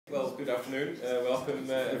Well, good afternoon. Welcome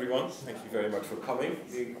everyone. Thank you very much for coming.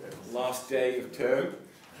 The last day of term.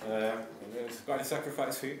 It's quite a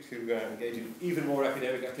sacrifice for you to engage in even more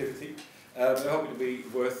academic activity, but I hope it will be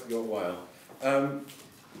worth your while.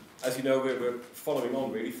 As you know, we're following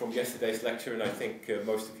on really from yesterday's lecture, and I think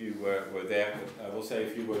most of you were there. I will say a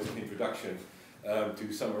few words of introduction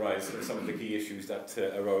to summarize some of the key issues that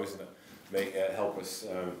arose and that may help us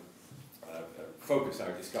focus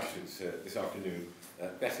our discussions this afternoon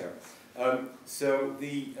better. So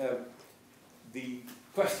the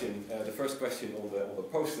question, the first question on the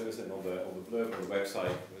posters and on the blurb on the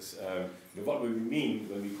website was, what do we mean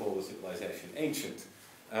when we call the civilization ancient?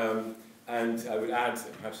 And I would add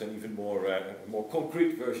perhaps an even more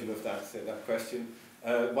concrete version of that question.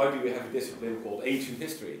 Why do we have a discipline called ancient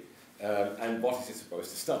history? And what is it supposed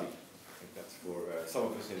to study? I think that's for some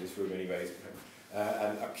of us in this room anyways,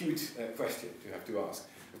 an acute question to have to ask.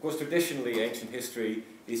 Of course, traditionally, ancient history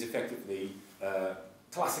is effectively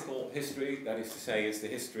classical history. That is to say, it's the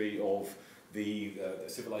history of the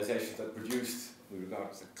civilizations that produced, we regard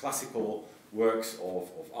as the classical works of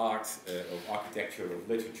art, of architecture, of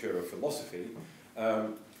literature, of philosophy.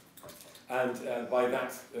 And by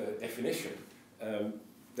that definition,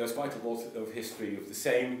 there's quite a lot of history of the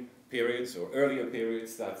same periods or earlier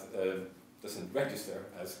periods that doesn't register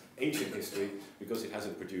as ancient history because it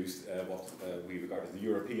hasn't produced what we regard as the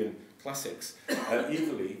European classics.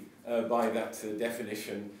 Equally, by that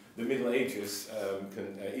definition, the Middle Ages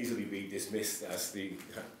can easily be dismissed as the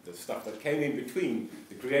stuff that came in between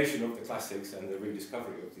the creation of the classics and the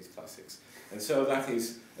rediscovery of these classics. And so that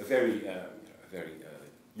is a very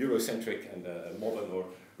Eurocentric and modern or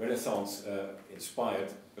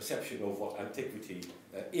Renaissance-inspired perception of what antiquity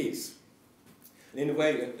is. And in a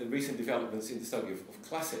way, recent developments in the study of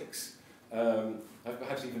classics have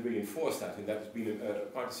perhaps even reinforced that, and that has been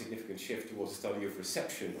quite a significant shift towards the study of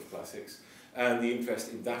reception of classics. And the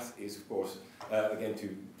interest in that is, of course, again, to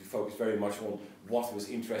focus very much on what was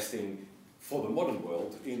interesting for the modern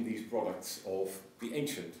world in these products of the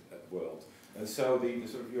ancient world. And so the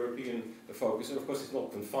sort of European focus, and of course it's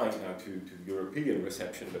not confined now to European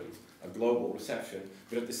reception, but it's a global reception,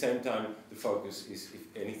 but at the same time the focus is,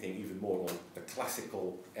 if anything, even more on the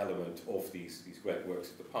classical element of these great works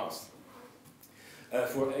of the past.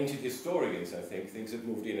 For ancient historians, I think, things have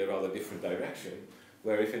moved in a rather different direction,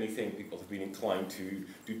 where, if anything, people have been inclined to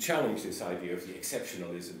challenge this idea of the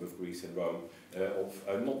exceptionalism of Greece and Rome,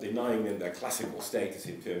 of not denying them their classical status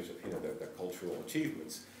in terms of their cultural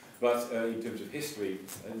achievements, but in terms of history,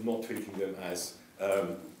 not treating them as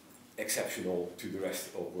exceptional to the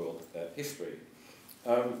rest of world history.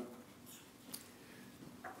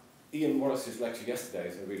 Ian Morris's lecture yesterday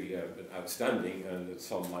is a really an outstanding, and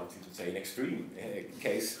some might even say an extreme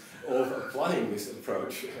case of applying this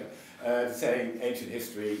approach, saying ancient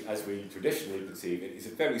history, as we traditionally conceive it, is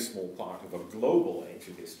a very small part of a global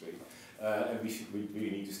ancient history, and we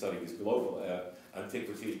really need to study this global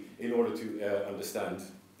antiquity in order to understand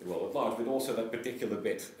the world at large, but also that particular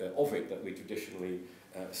bit of it that we traditionally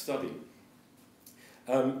study.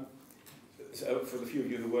 So for the few of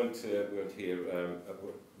you who weren't here,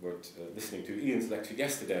 weren't listening to Ian's lecture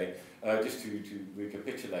yesterday, just to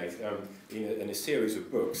recapitulate, in a series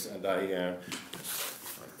of books, and I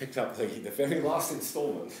picked up the very last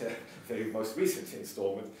installment, the most recent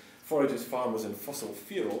installment, Foragers, Farmers and Fossil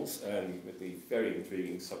Fuels, and with the very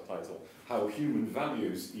intriguing subtitle, How Human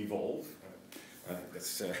Values Evolve. I think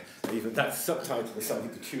that's, even that subtitle is something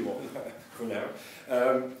to chew on for now.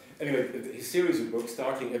 Anyway, his series of books,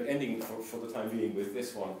 ending for the time being with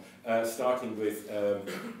this one, starting with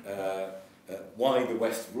Why the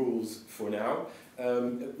West Rules for Now,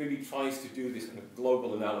 it really tries to do this kind of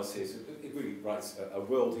global analysis. It really writes a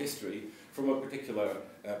world history from a particular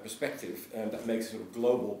perspective, and that makes a sort of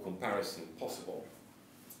global comparison possible.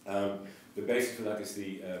 The basis for that is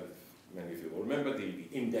many of you will remember, the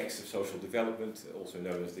Index of Social Development, also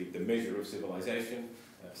known as the Measure of Civilization,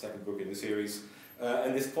 second book in the series.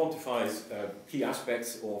 And this quantifies key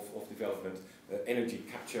aspects of development, energy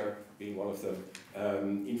capture being one of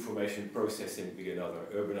them, information processing being another,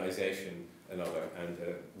 urbanization another, and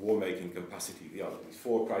war-making capacity the other. These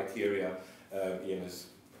four criteria Ian has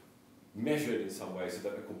measured in some ways so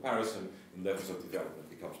that a comparison in levels of development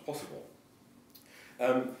becomes possible.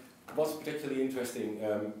 What's particularly interesting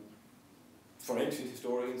for ancient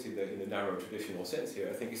historians in the narrow traditional sense here,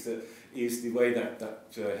 I think, is the way that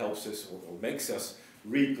helps us or makes us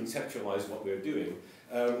reconceptualize what we're doing,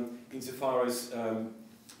 insofar as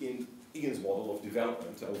in Ian's model of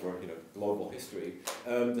development over global history,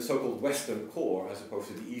 the so-called Western core, as opposed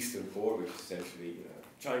to the Eastern core, which is essentially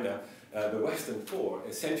China, the western core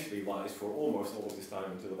essentially lies for almost all of this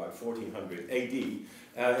time until about 1400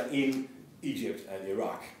 AD in Egypt and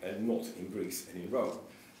Iraq, and not in Greece and in Rome.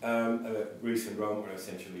 Greece and Rome are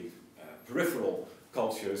essentially peripheral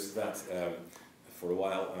cultures that for a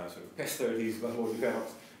while sort of pester these more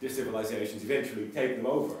developed civilizations, eventually take them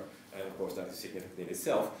over. And of course that is significant in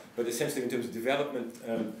itself. But essentially in terms of development,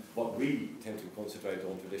 what we tend to concentrate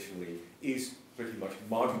on traditionally is pretty much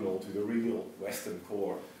marginal to the real Western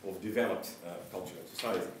core of developed culture and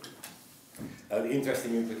society. The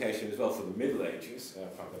interesting implication as well for the Middle Ages, I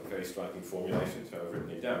found that a very striking formulation, so I've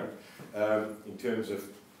written it down, in terms of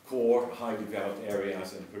core, high developed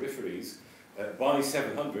areas and peripheries. By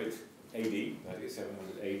 700 AD, that is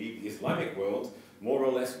 700 AD, the Islamic world more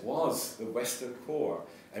or less was the Western core,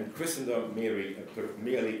 and Christendom merely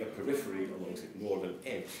a periphery along its northern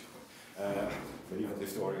edge. Medieval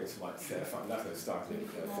historians might find that a startling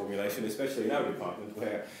formulation, especially in our department,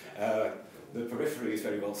 where the periphery is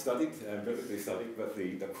very well studied, biblically studied, but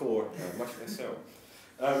the core much less so.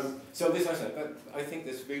 So this, I think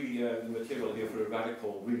there's really material here for a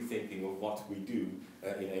radical rethinking of what we do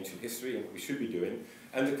in ancient history and what we should be doing.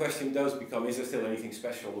 And the question does become, is there still anything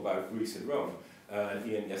special about Greece and Rome? And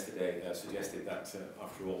Ian yesterday suggested that,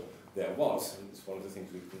 after all, there was, and it's one of the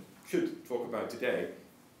things we should talk about today.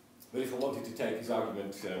 But if I wanted to take his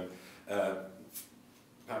argument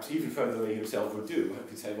perhaps even further than he himself would do, I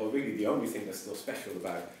could say, well, really the only thing that's still special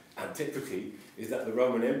about antiquity is that the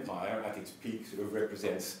Roman Empire, at its peak, sort of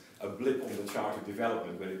represents a blip on the chart of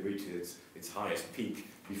development when it reaches its highest peak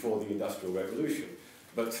before the Industrial Revolution.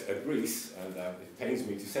 But Greece, and it pains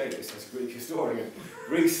me to say this as a Greek historian,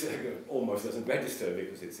 Greece almost doesn't register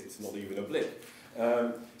because it's not even a blip.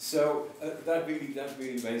 So that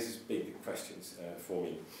really raises big questions for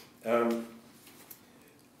me.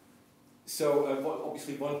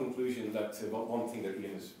 Obviously one conclusion that, one thing that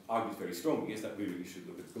Ian has argued very strongly is that we really should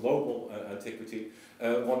look at global antiquity.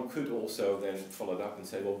 One could also then follow it up and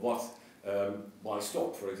say, well, why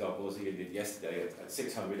stop, for example, as Ian did yesterday at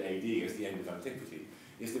 600 AD as the end of antiquity?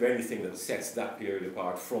 Is there anything that sets that period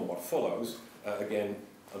apart from what follows, again,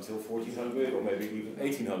 until 1400 or maybe even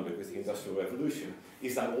 1800 with the Industrial Revolution?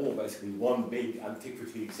 Is that all basically one big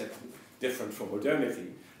antiquity different from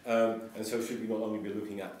modernity? And so should we not only be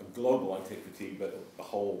looking at a global antiquity, but the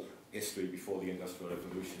whole history before the Industrial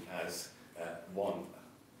Revolution as one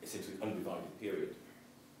essentially undivided period?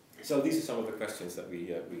 So these are some of the questions that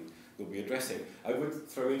we will be addressing. I would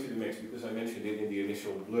throw into the mix, because I mentioned it in the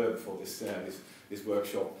initial blurb for this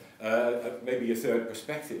workshop, maybe a third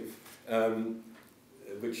perspective,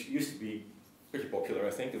 which used to be pretty popular, I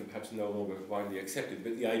think, and perhaps no longer widely accepted,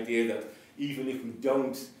 but the idea that even if we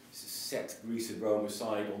don't set Greece and Rome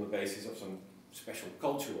aside on the basis of some special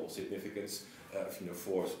cultural significance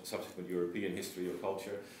for subsequent European history or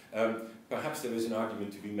culture, perhaps there is an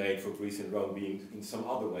argument to be made for Greece and Rome being in some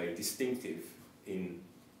other way distinctive in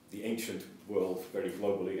the ancient world, very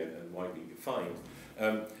globally and widely defined.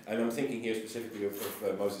 And I'm thinking here specifically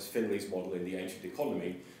of Moses Finley's model in the ancient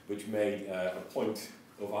economy, which made a point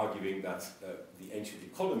of arguing that the ancient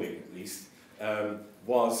economy, at least,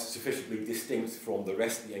 was sufficiently distinct from the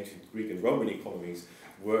rest of the ancient Greek and Roman economies,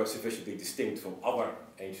 were sufficiently distinct from other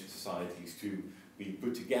ancient societies to be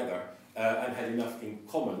put together and had enough in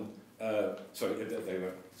common, they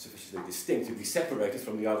were sufficiently distinct to be separated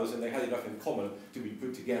from the others, and they had enough in common to be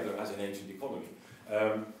put together as an ancient economy.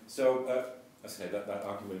 As I say, that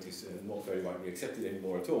argument is not very widely accepted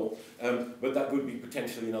anymore at all, but that would be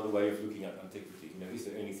potentially another way of looking at antiquity. Is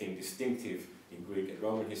there anything distinctive in Greek and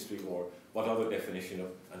Roman history, or what other definition of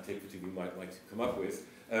antiquity we might like to come up with,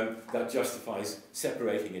 that justifies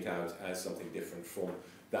separating it out as something different from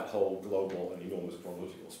that whole global and enormous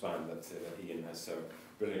chronological span that Ian has so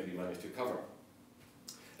brilliantly managed to cover.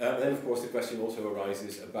 Then, of course, the question also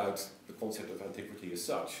arises about the concept of antiquity as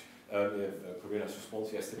such. Corinna's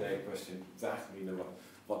response yesterday questioned that.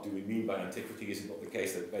 What do we mean by antiquity? Is it not the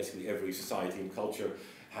case that basically every society and culture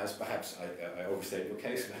has, perhaps, I overstate your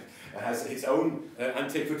case, has its own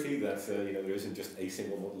antiquity, that there isn't just a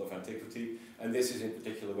single model of antiquity? And this is in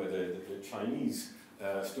particular where the Chinese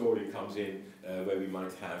story comes in, where we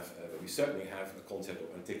might have, we certainly have a concept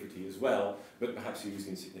of antiquity as well, but perhaps used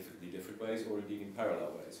in significantly different ways, or indeed in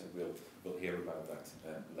parallel ways, and we'll hear about that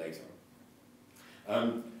later.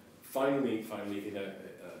 Finally, in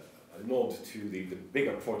a nod to the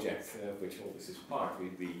bigger project, which all this is part,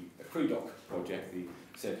 the CREDOC project, the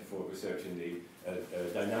Centre for Research in the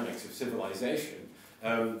Dynamics of Civilization.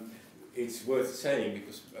 It's worth saying,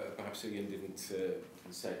 because perhaps Ian didn't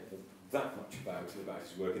say that much about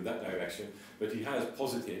his work in that direction, but he has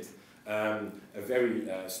posited a very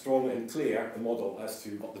strong and clear model as to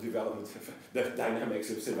what the development of the dynamics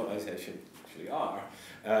of civilization actually are.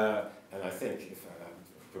 And I think,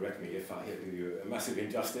 correct me if I do you a massive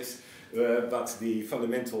injustice, but the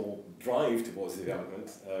fundamental drive towards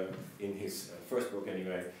development, in his first book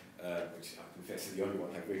anyway, which I confess is the only one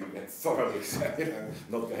I've really read thoroughly, so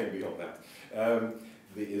not going beyond that.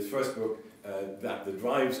 His first book, that the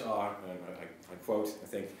drives are, I quote, I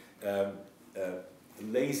think,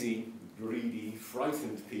 lazy, greedy,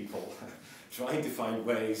 frightened people trying to find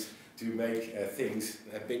ways to make things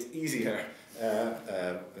a bit easier,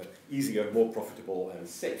 more profitable and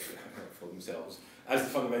safe for themselves as the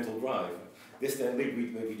fundamental drive. This then linked,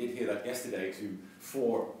 we did hear that yesterday, to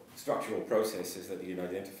 4 structural processes that Ian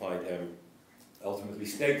identified, ultimately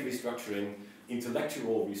state restructuring,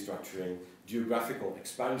 intellectual restructuring, geographical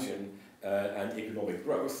expansion, and economic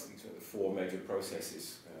growth. These are the 4 major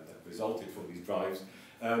processes that resulted from these drives.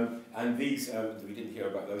 And these, we didn't hear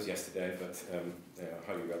about those yesterday, but they are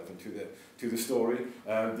highly relevant to the story.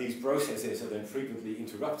 These processes are then frequently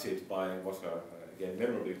interrupted by what are, again,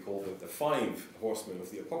 memorably called the 5 horsemen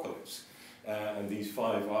of the apocalypse. And these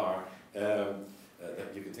 5 are,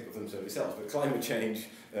 that you can think of them yourselves, but climate change,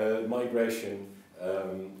 migration,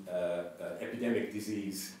 epidemic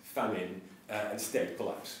disease, famine, and state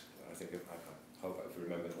collapse. I think I hope I've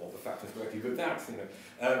remembered all the factors correctly. But that,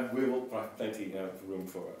 we will have plenty of room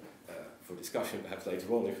for discussion perhaps later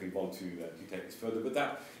on if we want to take this further. But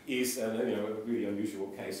that is a really unusual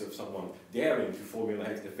case of someone daring to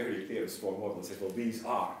formulate a very clear and strong model and says, well, these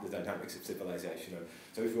are the dynamics of civilization.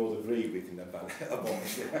 So if we all agree, we can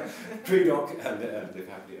abolish pre-doc and live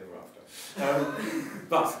happily ever after.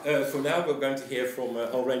 But for now, we're going to hear from a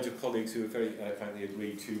whole range of colleagues who have very kindly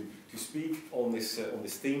agreed to speak on this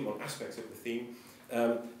theme, on aspects of the theme.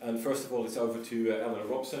 And first of all, it's over to Eleanor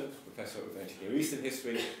Robson, Professor of Engineer Eastern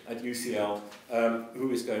History at UCL,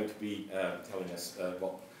 who is going to be telling us,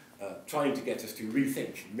 trying to get us to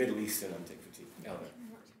rethink Middle Eastern antiquity. Eleanor.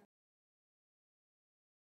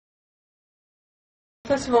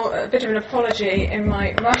 First of all, a bit of an apology. In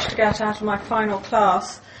my rush to get out of my final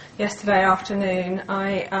class yesterday afternoon,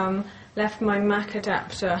 I left my Mac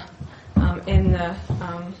adapter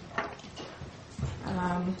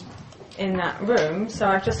in that room, so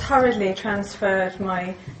I've just hurriedly transferred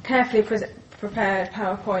my carefully prepared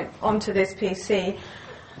PowerPoint onto this PC.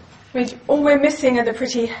 All we're missing are the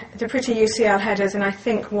pretty UCL headers and I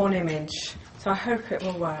think one image, so I hope it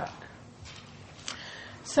will work.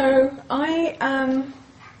 So I am,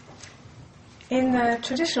 in the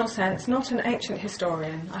traditional sense, not an ancient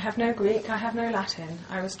historian. I have no Greek, I have no Latin.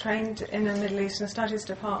 I was trained in the Middle Eastern Studies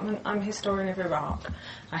department. I'm a historian of Iraq.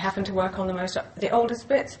 I happen to work on the oldest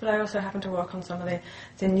bits, but I also happen to work on some of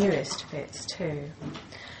the newest bits too.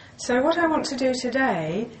 So what I want to do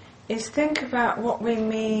today is think about what we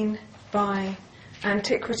mean by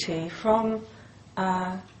antiquity from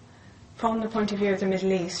the point of view of the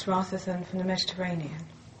Middle East rather than from the Mediterranean.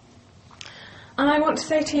 And I want to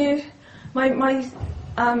say to you, my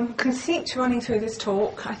conceit running through this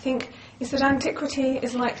talk, I think, is that antiquity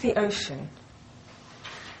is like the ocean.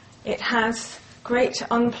 It has great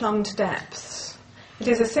unplumbed depths. It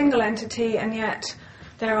is a single entity, and yet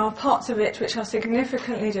there are parts of it which are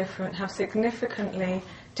significantly different, have significantly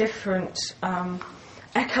different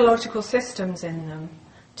ecological systems in them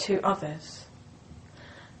to others.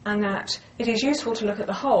 And that it is useful to look at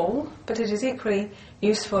the whole, but it is equally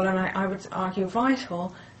useful, and I would argue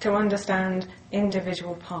vital, to understand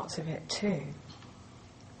individual parts of it too.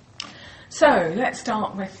 So, let's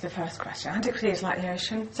start with the first question. Antiquity is like the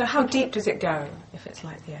ocean. So how deep does it go if it's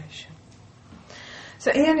like the ocean?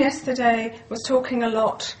 So Ian yesterday was talking a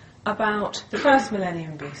lot about the first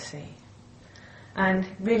millennium BC, and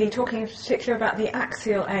really talking in particular about the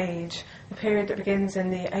axial age, the period that begins in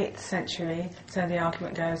the 8th century, so the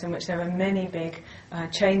argument goes, in which there were many big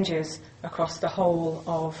changes across the whole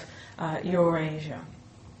of Eurasia.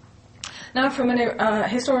 Now, from a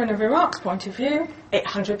historian of Iraq's point of view,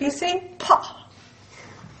 800 BC,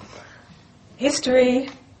 history,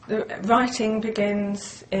 the writing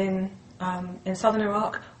begins in southern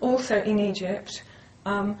Iraq, also in Egypt,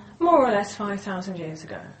 more or less 5,000 years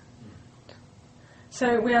ago.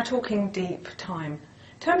 So we are talking deep time.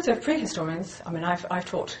 In terms of prehistorians, I mean, I've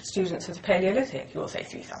taught students of the Paleolithic, you will say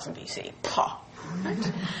 3000 BC,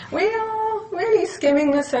 right? We are really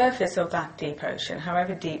skimming the surface of that deep ocean,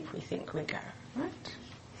 however deep we think we go, right?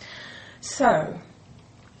 So,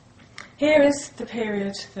 here is the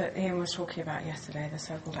period that Ian was talking about yesterday, the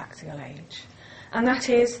so-called axial age. And that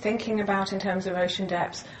is, thinking about in terms of ocean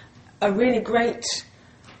depths, a really great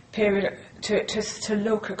period to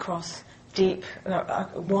look across deep,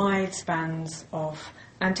 wide spans of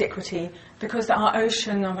antiquity, because our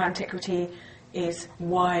ocean of antiquity is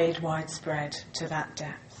widespread to that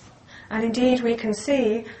depth. And indeed we can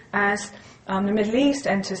see, as the Middle East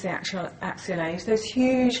enters the axial age, those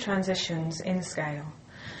huge transitions in scale.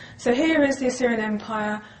 So here is the Assyrian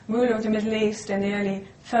Empire, ruler of the Middle East in the early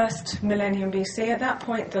 1st millennium BC, at that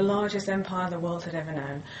point the largest empire the world had ever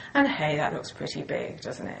known. And hey, that looks pretty big,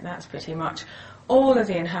 doesn't it? That's pretty much all of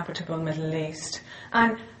the inhabitable Middle East.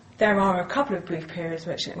 And there are a couple of brief periods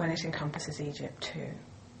when it encompasses Egypt too.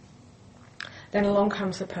 Then along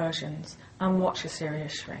comes the Persians, and watch Assyria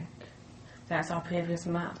shrink. There's our previous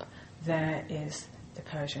map. There is the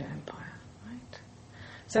Persian Empire.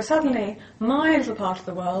 So suddenly, my little part of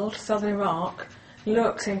the world, southern Iraq,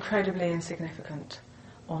 looks incredibly insignificant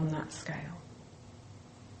on that scale.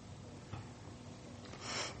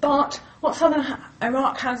 But what southern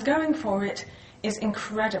Iraq has going for it is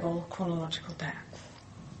incredible chronological depth.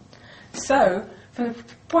 So, from the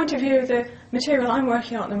point of view of the material I'm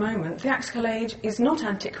working on at the moment, the axial age is not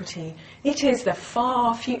antiquity. It is the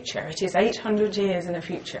far future. It is 800 years in the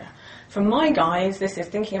future. For my guys, this is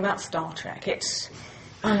thinking about Star Trek. It's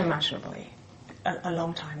unimaginably a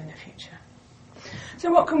long time in the future.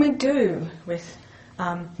 So what can we do with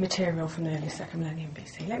material from the early 2nd millennium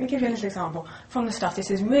BC? Let me give you a little example from the stuff.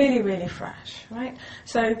 This is really fresh, right?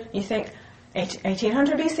 So you think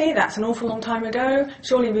 1800 BC, that's an awful long time ago.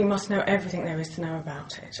 Surely we must know everything there is to know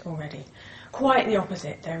about it already. Quite the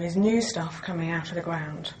opposite. There is new stuff coming out of the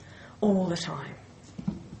ground all the time.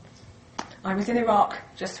 I was in Iraq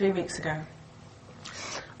just 3 weeks ago.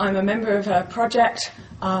 I'm a member of a project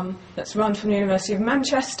that's run from the University of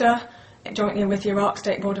Manchester, jointly with the Iraq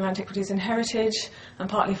State Board of Antiquities and Heritage, and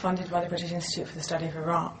partly funded by the British Institute for the Study of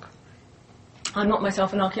Iraq. I'm not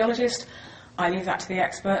myself an archaeologist. I leave that to the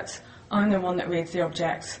experts. I'm the one that reads the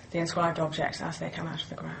objects, the inscribed objects, as they come out of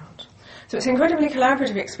the ground. So it's an incredibly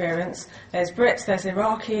collaborative experience. There's Brits, there's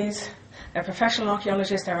Iraqis, there are professional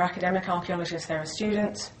archaeologists, there are academic archaeologists, there are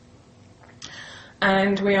students.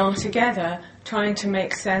 And we are together trying to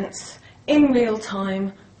make sense in real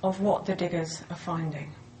time of what the diggers are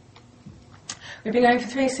finding. We've been going for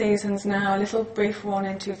 3 seasons now, a little brief one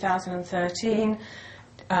in 2013,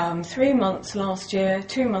 3 months last year,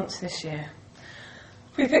 2 months this year.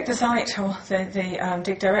 We picked the site, or the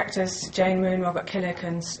dig directors, Jane Moon, Robert Killick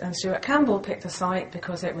and Stuart Campbell picked the site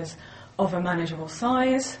because it was of a manageable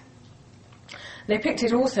size. They picked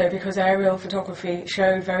it also because aerial photography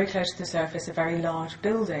showed very close to the surface a very large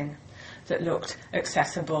building that looked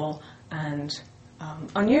accessible and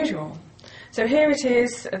unusual. So here it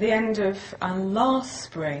is at the end of last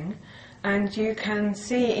spring, and you can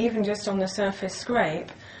see, even just on the surface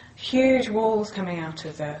scrape, huge walls coming out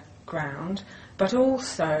of the ground, but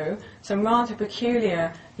also some rather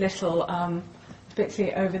peculiar little,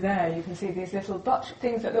 particularly over there, you can see these little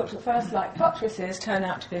things that looked at first like buttresses turn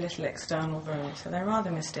out to be little external rooms, so they're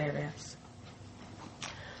rather mysterious.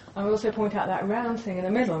 I will also point out that round thing in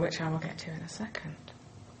the middle, which I will get to in a second.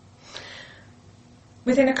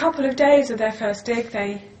 Within a couple of days of their first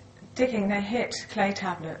they hit clay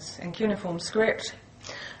tablets in cuneiform script.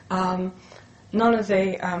 None of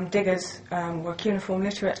the diggers were cuneiform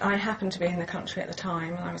literate. I happened to be in the country at the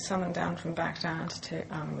time, and I was summoned down from Baghdad to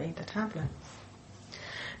read the tablets.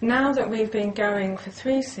 Now that we've been going for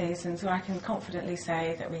 3 seasons, I can confidently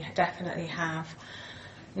say that we definitely have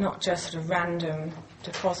not just sort of random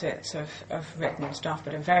deposits of written stuff,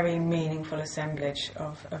 but a very meaningful assemblage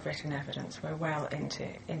of written evidence. We're well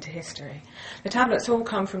into history. The tablets all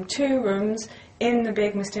come from 2 rooms in the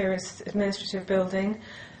big mysterious administrative building.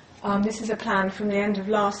 This is a plan from the end of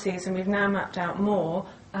last season. We've now mapped out more.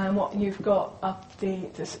 And what you've got up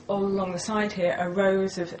all along the side here are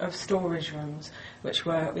rows of storage rooms, which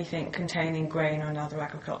were, we think, containing grain and other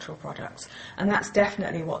agricultural products. And that's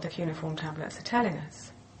definitely what the cuneiform tablets are telling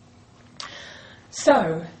us.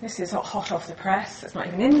 So, this is hot off the press. It's not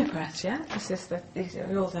even in the press yet. These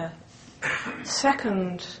are all the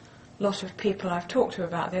second lot of people I've talked to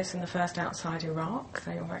about this, and the first outside Iraq,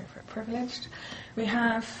 so you're very privileged. We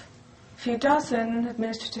have a few dozen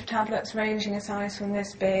administrative tablets ranging in size from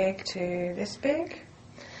this big to this big.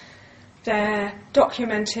 They're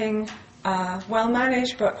documenting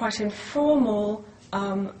well-managed but quite informal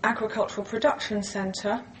agricultural production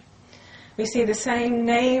centre. We see the same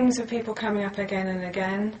names of people coming up again and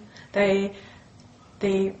again.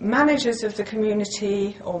 The managers of the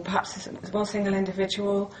community, or perhaps one single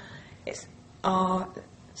individual, are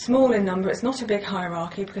small in number. It's not a big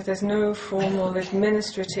hierarchy because there's no formal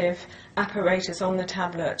administrative apparatus on the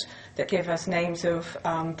tablet that give us names of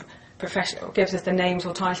gives us the names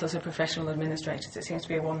or titles of professional administrators. It seems to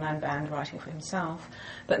be a one-man band writing for himself,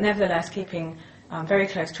 but nevertheless keeping very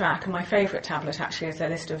close track. And my favourite tablet actually is a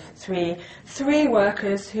list of three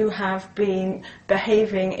workers who have been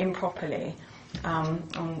behaving improperly.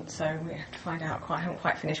 So we have to find out. I haven't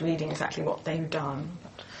quite finished reading exactly what they've done,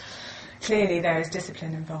 but clearly there is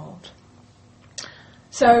discipline involved.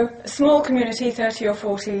 So a small community, 30 or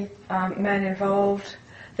 40 men involved.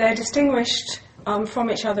 They're distinguished from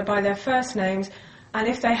each other by their first names, and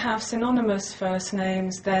if they have synonymous first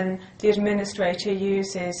names, then the administrator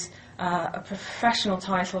uses a professional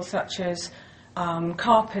title such as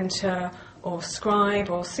carpenter or scribe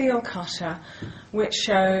or seal cutter, which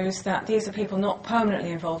shows that these are people not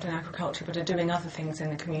permanently involved in agriculture but are doing other things in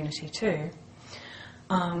the community too.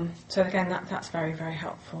 So again, that's very, very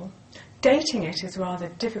helpful. Dating it is rather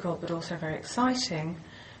difficult but also very exciting,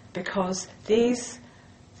 because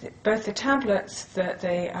both the tablets, the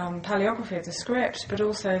paleography of the script, but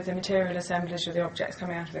also the material assemblage of the objects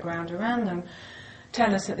coming out of the ground around them,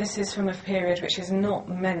 tell us that this is from a period which is not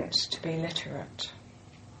meant to be literate.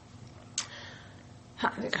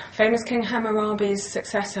 Famous King Hammurabi's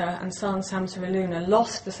successor and son Samsa-iluna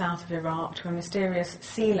lost the south of Iraq to a mysterious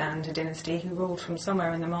Sealand dynasty who ruled from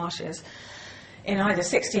somewhere in the marshes in either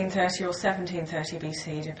 1630 or 1730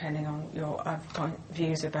 BC, depending on your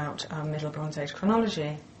views about Middle Bronze Age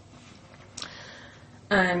chronology.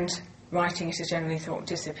 And writing it is generally thought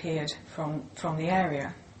disappeared from the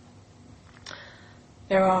area.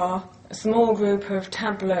 There are a small group of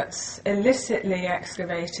tablets illicitly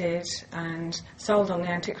excavated and sold on the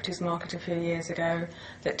antiquities market a few years ago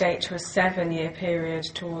that date to a 7-year period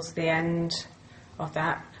towards the end of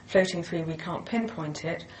that. Floating through, we can't pinpoint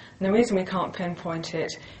it. And the reason we can't pinpoint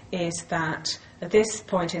it is that at this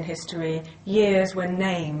point in history, years were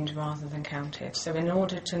named rather than counted. So in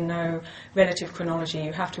order to know relative chronology,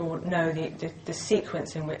 you have to know the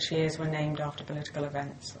sequence in which years were named after political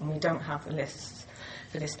events. And we don't have the lists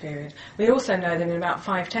for this period. We also know that in about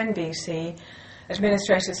 510 BC,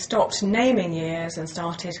 administrators stopped naming years and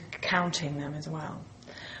started counting them as well.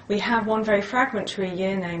 We have one very fragmentary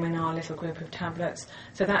year name in our little group of tablets,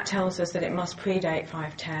 so that tells us that it must predate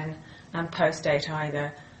 510 and post-date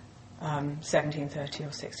either 1730 or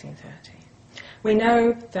 1630. We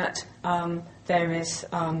know that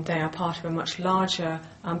they are part of a much larger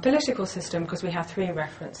political system, because we have 3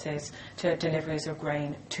 references to deliveries of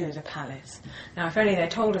grain to the palace. Now, if only they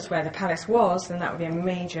told us where the palace was, then that would be a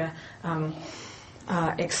major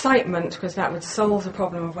excitement, because that would solve the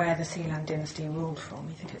problem of where the Sealand dynasty ruled from.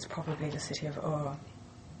 We think it's probably the city of Ur.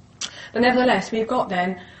 But nevertheless, we've got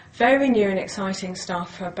then very new and exciting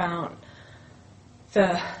stuff about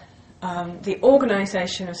the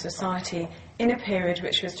organisation of society in a period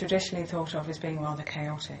which was traditionally thought of as being rather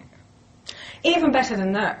chaotic. Even better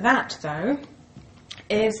than that, though,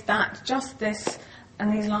 is that just this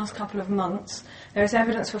and these last couple of months, there is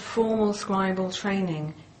evidence for formal scribal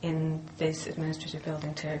training in this administrative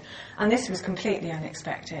building too. And this was completely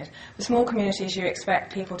unexpected. For small communities, you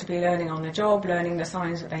expect people to be learning on the job, learning the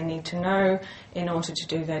signs that they need to know in order to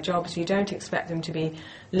do their jobs. You don't expect them to be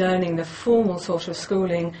learning the formal sort of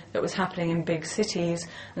schooling that was happening in big cities,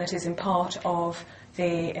 and that is in part of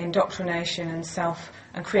the indoctrination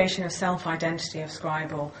and creation of self-identity of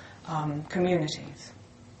scribal communities.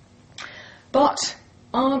 But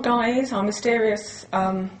our guys, our mysterious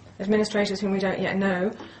administrators whom we don't yet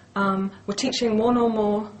know, were teaching one or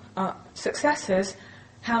more successors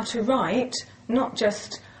how to write not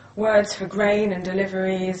just words for grain and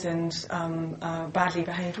deliveries and badly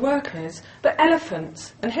behaved workers, but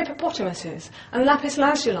elephants and hippopotamuses and lapis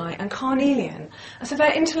lazuli and carnelian. And so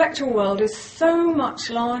their intellectual world is so much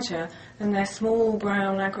larger than their small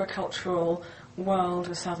brown agricultural world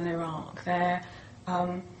of southern Iraq.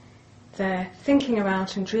 They're thinking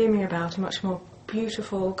about and dreaming about a much more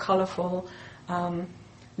beautiful, colourful,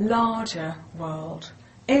 larger world,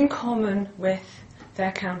 in common with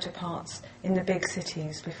their counterparts in the big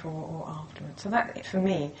cities before or afterwards. So that, for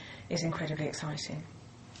me, is incredibly exciting.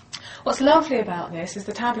 What's lovely about this is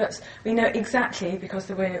the tablets, we know exactly, because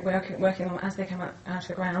we're working on them as they come out of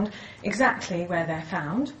the ground, exactly where they're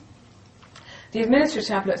found. The administrative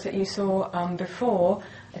tablets that you saw before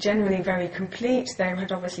are generally very complete. They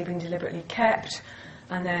had obviously been deliberately kept,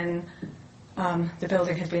 and then the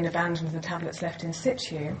building had been abandoned and the tablets left in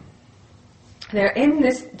situ. They're in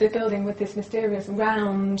the building with this mysterious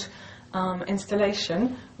round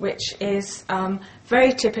installation, which is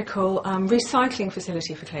very typical recycling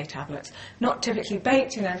facility for clay tablets. Not typically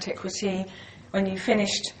baked in Antiquity. When you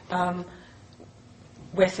finished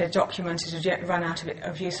with a document it had run out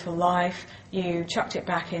of useful life, you chucked it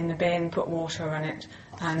back in the bin, put water on it,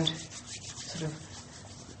 and sort of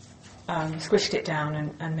squished it down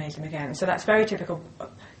and made them again. So that's very typical,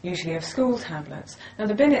 usually, of school tablets. Now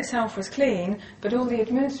the bin itself was clean, but all the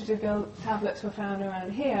administrative tablets were found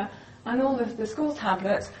around here, and all of the school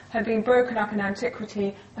tablets had been broken up in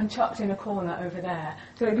Antiquity and chucked in a corner over there.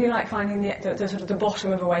 So it'd be like finding the sort of the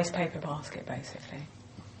bottom of a waste paper basket, basically.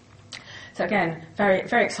 So again, very,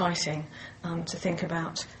 very exciting to think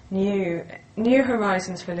about new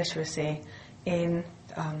horizons for literacy in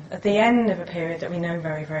at the end of a period that we know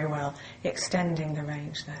very, very well, extending the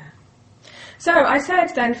range there. So I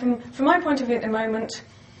said then, from my point of view at the moment,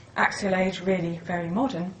 Axial Age really very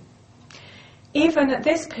modern. Even at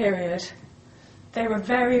this period, they were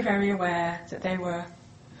very, very aware that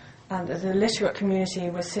that the literate community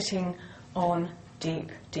was sitting on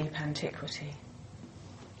deep, deep antiquity.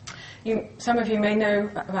 Some of you may know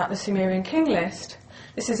about the Sumerian king list.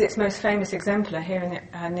 This is its most famous exemplar here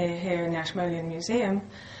near here in the Ashmolean Museum,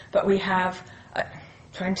 but we have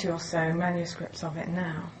 20 or so manuscripts of it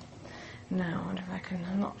now. Now, I wonder if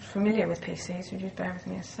I'm not familiar with PCs, so just bear with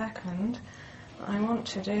me a second. What I want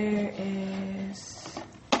to do is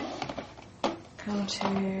come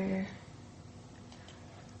to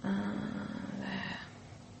there.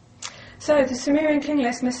 So the Sumerian king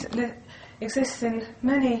list exists in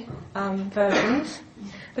many versions,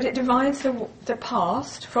 but it divides the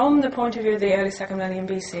past from the point of view of the early 2nd millennium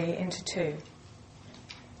BC into two.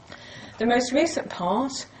 The most recent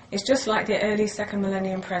part is just like the early 2nd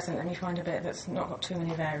millennium present. Let me find a bit that's not got too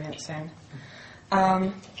many variants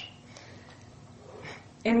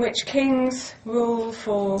in which kings rule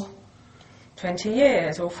for 20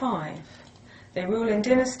 years or 5. They rule in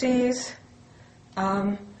dynasties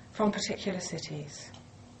from particular cities.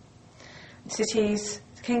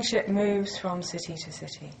 Kingship moves from city to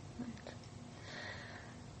city. Right.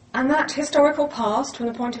 And that historical past, from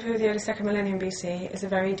the point of view of the early 2nd millennium BC, is a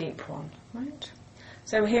very deep one. Right?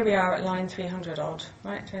 So here we are at line 300 odd,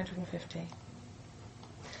 right, 350.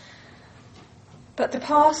 But the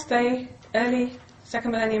past, the early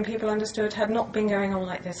 2nd millennium people understood, had not been going on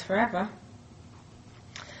like this forever.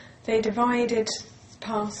 They divided the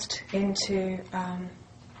past into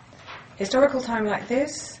historical time like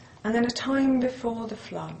this, and then a time before the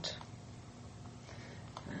flood.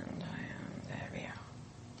 And there we are.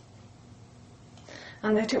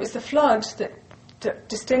 And that it was the flood that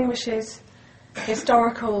distinguishes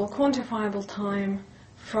historical, quantifiable time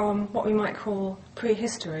from what we might call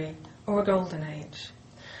prehistory or a golden age.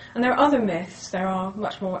 And there are other myths, there are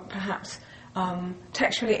much more perhaps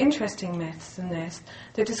textually interesting myths than this,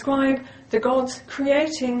 that describe the gods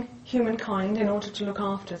creating humankind in order to look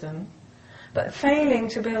after them, but failing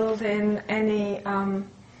to build in any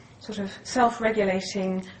sort of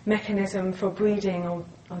self-regulating mechanism for breeding or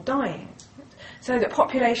dying. So that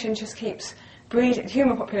population just keeps breeding,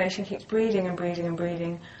 human population keeps breeding and breeding and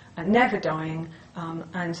breeding and never dying,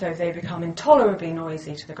 and so they become intolerably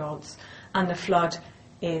noisy to the gods, and the flood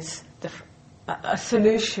is a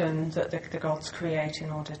solution that the gods create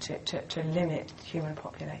in order to limit human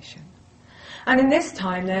population. And in this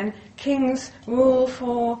time then, kings rule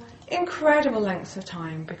for incredible lengths of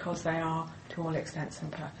time because they are, to all extents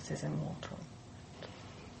and purposes, immortal.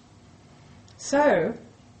 So,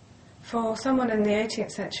 for someone in the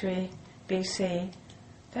 18th century BC,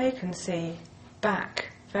 they can see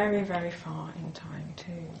back very, very far in time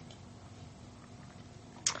too.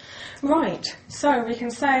 Right, so we can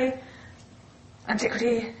say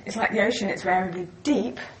Antiquity is like the ocean, it's variably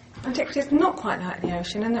deep. Antiquity is not quite like the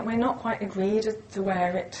ocean in that we're not quite agreed as to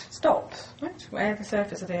where it stops, right? Where the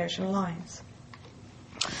surface of the ocean lies.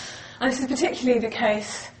 And this is particularly the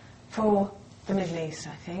case for the Middle East,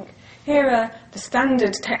 I think. Here are the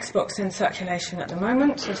standard textbooks in circulation at the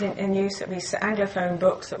moment, in use that Anglophone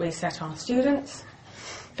books that we set our students.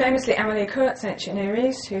 Famously, Amelie Kurt's Ancient Near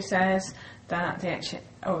East, who says that the ancient...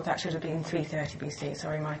 Oh, that should have been 330 BC,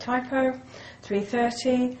 sorry, my typo.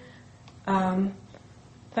 330.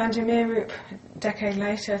 Van der Meerup, a decade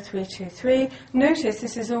later, 323. Notice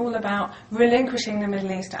this is all about relinquishing the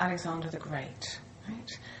Middle East to Alexander the Great.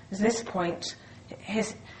 Right? At this point,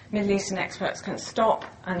 his Middle Eastern experts can stop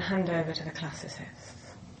and hand over to the classicists.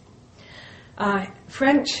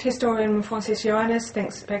 French historian Francis Joannes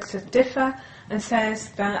begs to differ and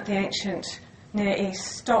says that the ancient Near East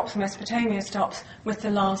stops, Mesopotamia stops, with the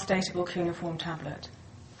last datable cuneiform tablet,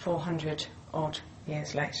 400 odd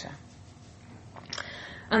years later.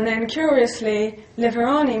 And then, curiously,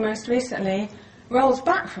 Liverani, most recently, rolls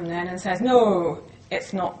back from then and says, no,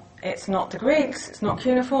 it's not the Greeks, it's not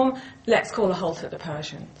cuneiform, let's call a halt at the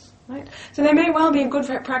Persians. Right? So there may well be good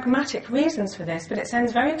pragmatic reasons for this, but it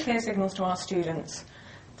sends very clear signals to our students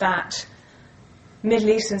that Middle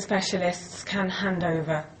Eastern specialists can hand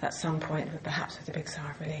over at some point, perhaps with a big sigh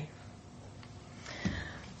of relief.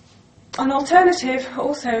 An alternative,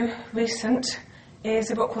 also recent, is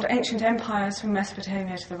a book called Ancient Empires from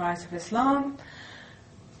Mesopotamia to the Rise of Islam,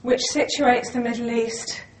 which situates the Middle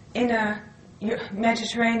East in a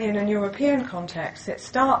Mediterranean and European context. It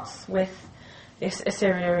starts with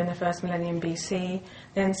Assyria in the first millennium BC,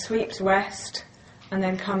 then sweeps west, and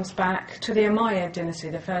then comes back to the Umayyad dynasty,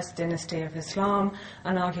 the first dynasty of Islam,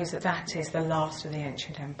 and argues that that is the last of the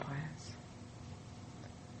ancient empires.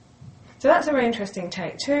 So that's a very interesting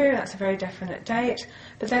take too, that's a very definite date,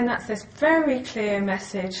 but then that's this very clear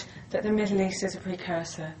message that the Middle East is a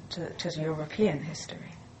precursor to European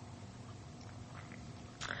history.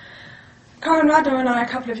 Karen Radner and I, a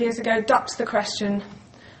couple of years ago, ducked the question,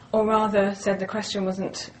 or rather said the question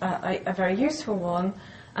wasn't a very useful one,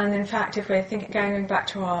 and in fact, if we're going back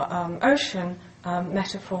to our ocean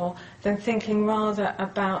metaphor, then thinking rather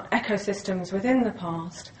about ecosystems within the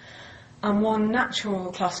past. And one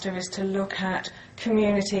natural cluster is to look at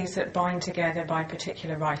communities that bind together by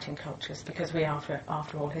particular writing cultures, because we are,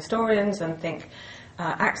 after all, historians and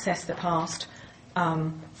access the past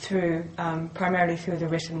primarily through the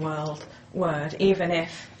written word, even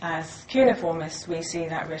if, as cuneiformists, we see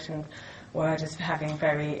that written word as having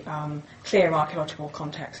very clear archaeological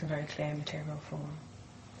context and very clear material form.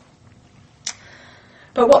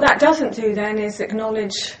 But what that doesn't do then is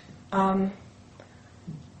acknowledge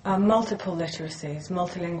multiple literacies,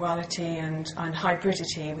 multilinguality and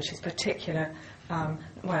hybridity, which is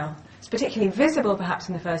it's particularly visible perhaps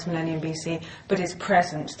in the first millennium BC, but is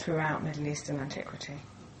present throughout Middle Eastern antiquity.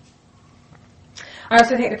 I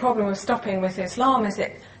also think the problem of stopping with Islam is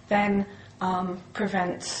it then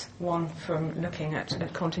prevents one from looking at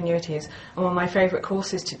continuities. And one of my favourite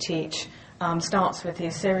courses to teach starts with the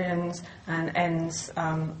Assyrians and ends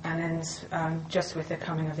just with the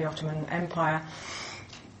coming of the Ottoman Empire,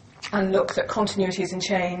 and looks at continuities and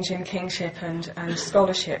change in kingship and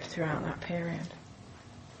scholarship throughout that period.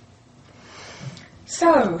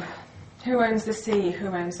 So, who owns the sea? Who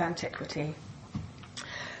owns antiquity?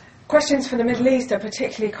 Questions for the Middle East are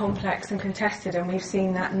particularly complex and contested, and we've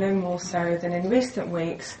seen that no more so than in recent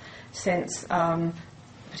weeks,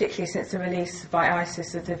 particularly since the release by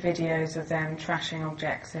ISIS of the videos of them trashing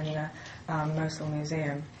objects in the Mosul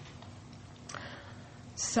Museum.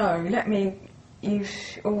 So, you've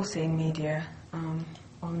all seen media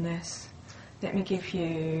on this. Let me give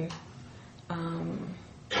you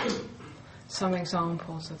some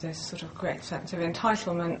examples of this sort of great sense of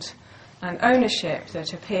entitlement and ownership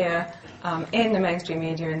that appear in the mainstream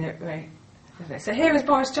media. So here is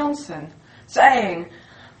Boris Johnson saying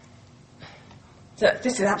that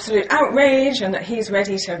this is absolute outrage and that he's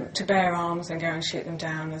ready to bear arms and go and shoot them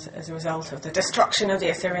down as a result of the destruction of the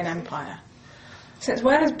Assyrian Empire. Since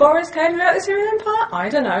when has Boris cared about the Assyrian Empire? I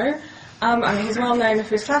don't know. I mean, he's well known for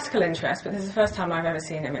his classical interest, but this is the first time I've ever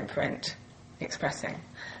seen him in print expressing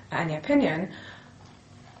any opinion.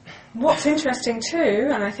 What's interesting too,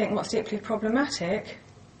 and I think what's deeply problematic,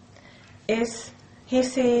 is he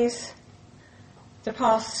sees the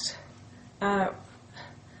past, the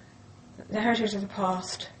heritage of the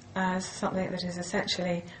past, as something that is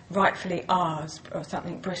essentially rightfully ours, or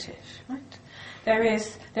something British, right? There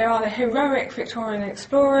are the heroic Victorian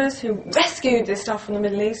explorers who rescued this stuff from the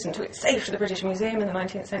Middle East and took it safe to the British Museum in the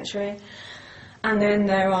 19th century. And then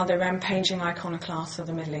there are the rampaging iconoclasts of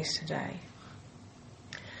the Middle East today.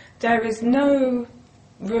 There is no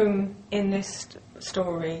room in this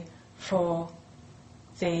story for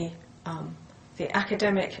the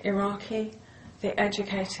academic Iraqi, the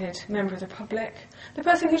educated member of the public, the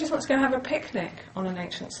person who just wants to go have a picnic on an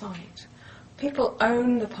ancient site. People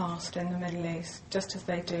own the past in the Middle East just as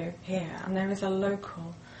they do here, and there is a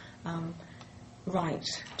local right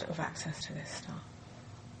of access to this stuff.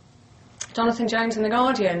 Jonathan Jones in The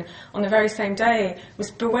Guardian, on the very same day,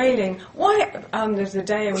 was bewailing why there was a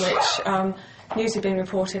day in which news had been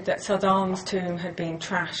reported that Saddam's tomb had been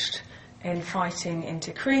trashed in fighting in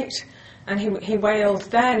Tikrit, and he wailed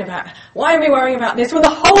then about, why are we worrying about this when the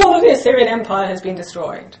whole of the Assyrian Empire has been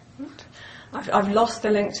destroyed? I've lost the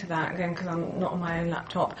link to that again because I'm not on my own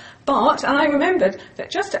laptop. And I remembered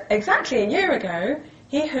that just exactly a year ago,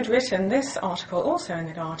 he had written this article also in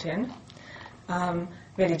The Guardian,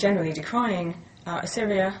 really generally decrying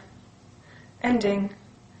Assyria, ending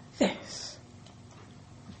this.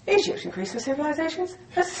 Egypt and Greece were civilizations.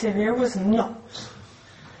 Assyria was not.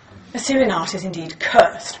 Assyrian art is indeed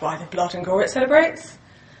cursed by the blood and gore it celebrates.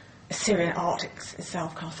 Assyrian art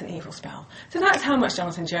itself casts an evil spell. So that's how much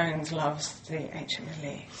Jonathan Jones loves the ancient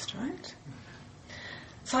Middle East, right?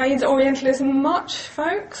 Saeed's Orientalism much,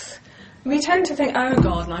 folks? We tend to think, oh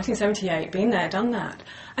God, 1978, been there, done that.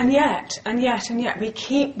 And yet,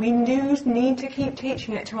 we need to keep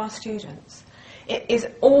teaching it to our students. It is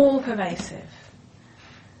all pervasive.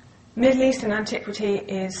 Middle Eastern antiquity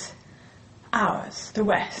is ours, the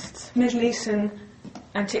West's. Middle Eastern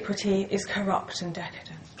antiquity is corrupt and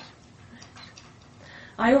decadent.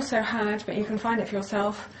 I also had, but you can find it for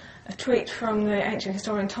yourself, a tweet from the ancient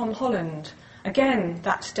historian Tom Holland. Again,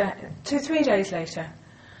 that's 3 days later.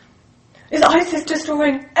 Is ISIS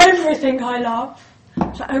destroying everything I love?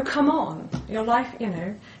 It's like, oh, come on. Your life,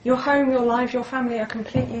 your home, your life, your family are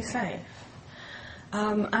completely safe.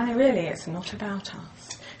 And really, it's not about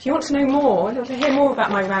us. If you want to know more, to hear more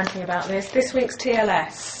about my ranting about this week's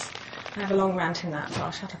TLS. I have a long rant in that, so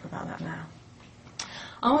I'll shut up about that now.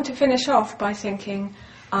 I want to finish off by thinking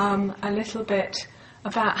a little bit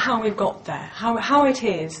about how we've got there, how it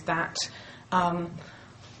is that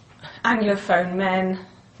Anglophone men,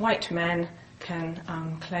 white men, can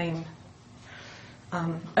claim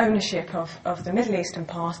ownership of the Middle Eastern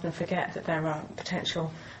past and forget that there are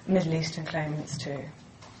potential Middle Eastern claimants too.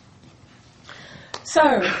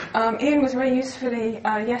 So, Ian was very usefully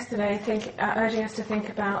yesterday urging us to think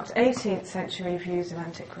about 18th century views of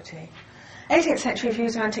antiquity. 18th century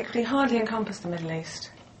views of antiquity hardly encompass the Middle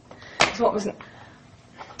East. It's what was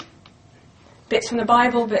bits from the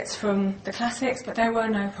Bible, bits from the classics, but there were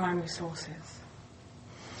no primary sources.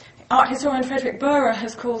 Art historian Frederick Burrer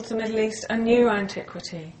has called the Middle East a new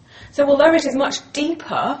antiquity. So although it is much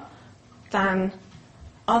deeper than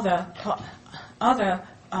other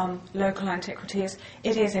local antiquities,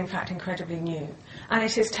 it is in fact incredibly new. And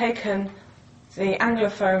it has taken the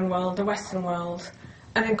Anglophone world, the Western world,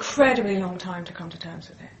 an incredibly long time to come to terms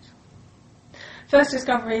with it. First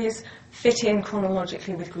discoveries fit in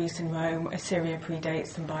chronologically with Greece and Rome. Assyria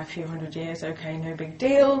predates them by a few hundred years, okay, no big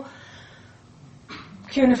deal.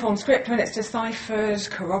 Cuneiform script, when it's deciphered,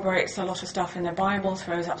 corroborates a lot of stuff in the Bible,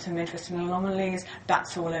 throws up some interesting anomalies.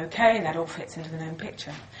 That's all okay, that all fits into the known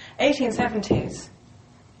picture. 1870s,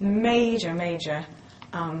 major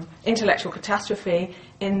intellectual catastrophe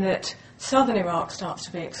in that southern Iraq starts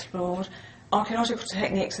to be explored. Archaeological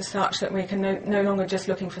techniques are such that we can no longer just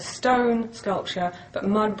looking for stone sculpture, but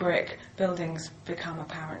mud brick buildings become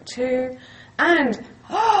apparent too. And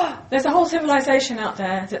there's a whole civilization out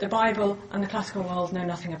there that the Bible and the classical world know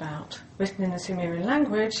nothing about, written in the Sumerian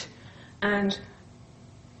language and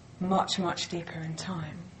much, much deeper in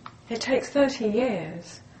time. It takes 30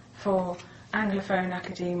 years for Anglophone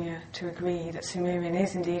academia to agree that Sumerian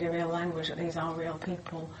is indeed a real language, that these are real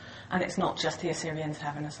people, and it's not just the Assyrians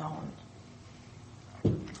having us on.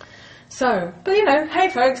 So, but hey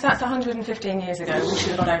folks, that's 115 years ago. We should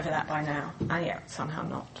have got over that by now. And yet, somehow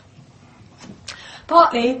not.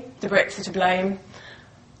 Partly, the Brits are to blame.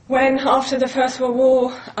 When, after the First World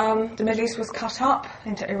War, the Middle East was cut up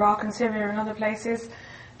into Iraq and Syria and other places,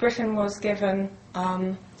 Britain was given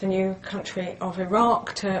the new country of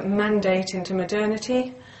Iraq to mandate into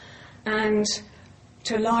modernity. And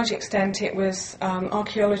to a large extent it was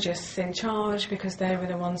archaeologists in charge, because they were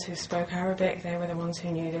the ones who spoke Arabic, they were the ones who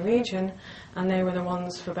knew the region, and they were the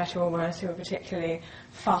ones, for better or worse, who were particularly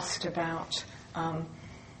fussed about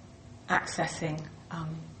accessing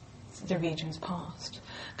the region's past.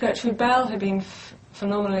 Gertrude Bell had been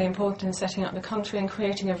phenomenally important in setting up the country and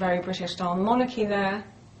creating a very British-style monarchy there.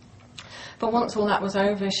 But once all that was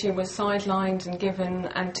over, she was sidelined and given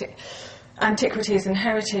antiquities and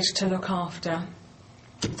heritage to look after.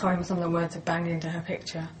 Sorry, some of the words have banged into her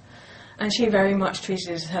picture. And she very much treated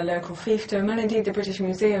it as her local fiefdom, and indeed the British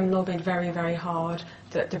Museum lobbied very, very hard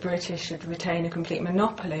that the British should retain a complete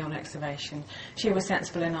monopoly on excavation. She was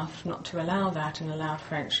sensible enough not to allow that, and allowed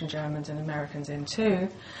French and Germans and Americans in too,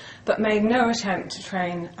 but made no attempt to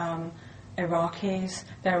train Iraqis.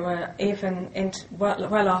 There were even,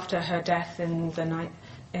 well after her death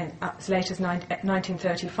as late as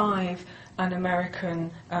 1935, an American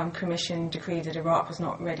commission decreed that Iraq was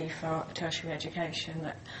not ready for tertiary education,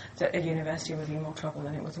 that a university would be more trouble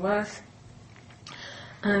than it was worth.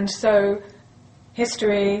 And so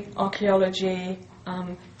history, archaeology,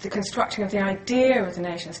 the constructing of the idea of the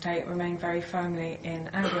nation-state remained very firmly in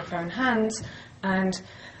Anglophone hands, and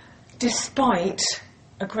despite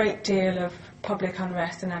a great deal of public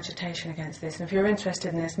unrest and agitation against this. And if you're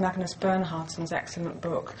interested in this, Magnus Bernhardsson's excellent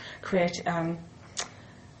book,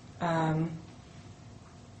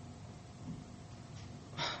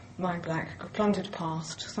 mind blank, Plundered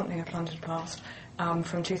Past, something A Plundered Past,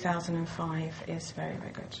 from 2005 is very,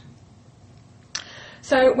 very good.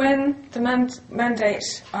 So when the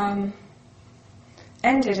mandate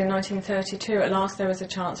ended in 1932, at last there was a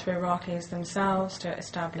chance for Iraqis themselves to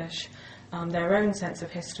establish their own sense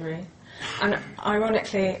of history. And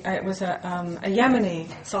ironically, it was a Yemeni,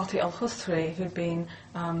 Sati al-Khusri, who'd been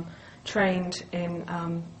trained in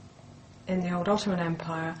the old Ottoman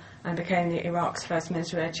Empire and became Iraq's first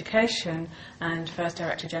Minister of Education and first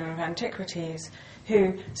Director General of Antiquities,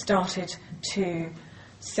 who started to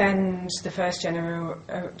send the first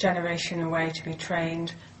generation away to be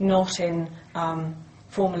trained, not in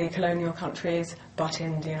formerly colonial countries, but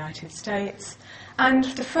in the United States, and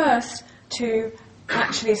the first to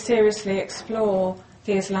actually seriously explore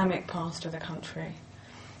the Islamic past of the country.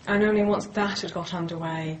 And only once that had got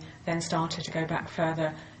underway, then started to go back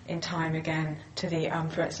further in time again to the,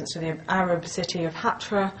 for instance, to the Arab city of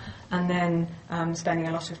Hatra, and then spending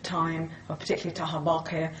a lot of time, or particularly Taha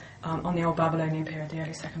Baqir, on the old Babylonian period, the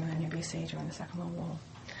early 2nd millennium BC during the Second World War.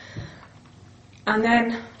 And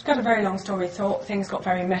then, to cut a very long story short, things got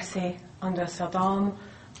very messy under Saddam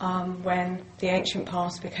when the ancient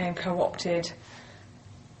past became co-opted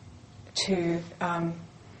to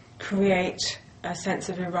create a sense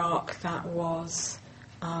of Iraq that was,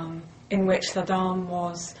 in which Saddam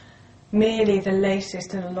was merely the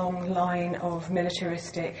latest in a long line of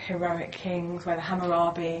militaristic, heroic kings, whether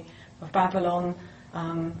Hammurabi of Babylon,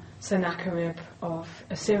 Sennacherib of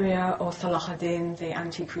Assyria, or Salah ad-Din, the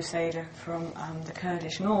anti-crusader from the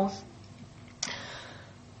Kurdish north.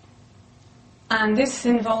 And this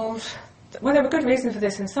involved, well, there were good reasons for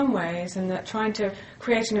this in some ways, and that trying to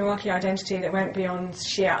create an Iraqi identity that went beyond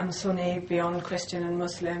Shia and Sunni, beyond Christian and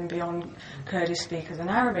Muslim, beyond Kurdish speakers and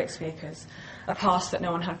Arabic speakers, a past that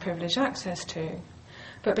no one had privileged access to.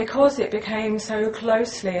 But because it became so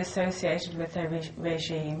closely associated with their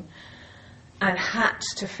regime and had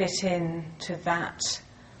to fit in to that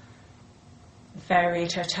very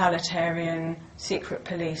totalitarian secret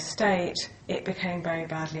police state, it became very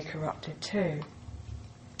badly corrupted too.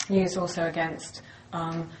 Used also against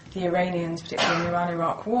the Iranians, particularly in the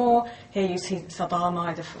Iran-Iraq war. Here you see Saddam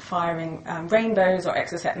either firing rainbows or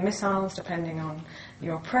Exocet missiles, depending on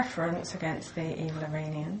your preference, against the evil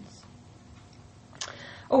Iranians.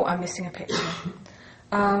 Oh, I'm missing a picture.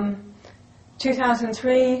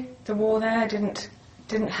 2003, the war there didn't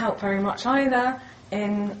help very much either.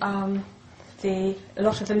 In a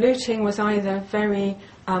lot of the looting was either very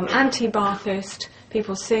anti-Ba'athist,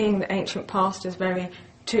 people seeing the ancient past as very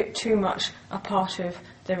too much a part of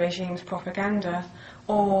the regime's propaganda,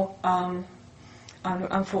 or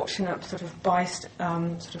unfortunate sort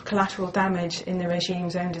of collateral damage in the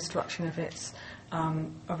regime's own destruction of its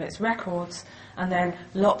records, and then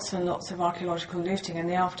lots and lots of archaeological looting in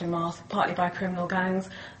the aftermath, partly by criminal gangs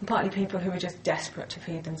and partly people who were just desperate to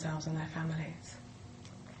feed themselves and their families.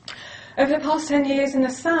 Over the past 10 years in the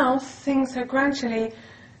south, things are gradually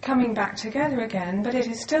coming back together again, but it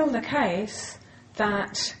is still the case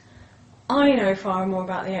that I know far more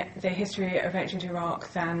about the history of ancient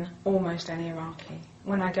Iraq than almost any Iraqi.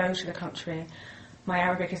 When I go to the country, my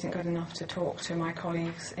Arabic isn't good enough to talk to my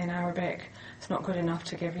colleagues in Arabic. It's not good enough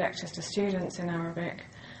to give lectures to students in Arabic.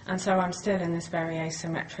 And so I'm still in this very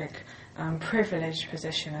asymmetric, privileged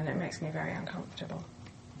position, and it makes me very uncomfortable.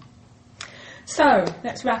 So,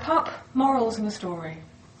 let's wrap up. Morals in the story.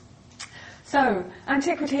 So,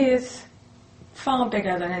 Antiquity is far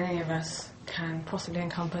bigger than any of us can possibly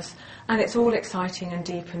encompass, and it's all exciting and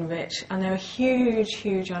deep and rich, and there are huge,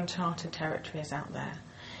 huge uncharted territories out there,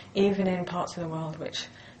 even in parts of the world which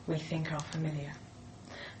we think are familiar.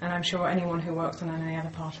 And I'm sure anyone who works on any other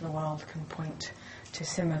part of the world can point to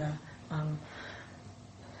similar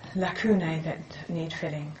lacunae that need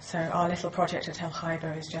filling. So our little project at El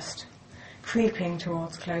Khaibar is just creeping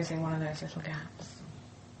towards closing one of those little gaps.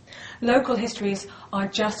 Local histories are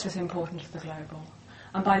just as important as the global.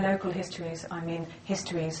 And by local histories, I mean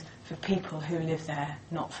histories for people who live there,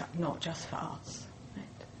 not just for us.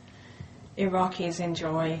 Right? Iraqis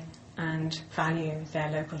enjoy and value their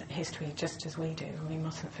local history just as we do. We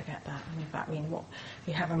mustn't forget that. And in fact,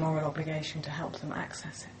 we have a moral obligation to help them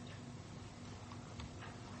access it.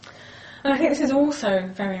 And I think this is also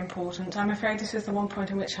very important. I'm afraid this is the one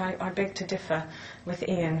point in which I beg to differ with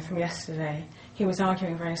Ian from yesterday. He was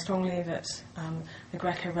arguing very strongly that the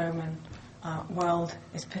Greco-Roman world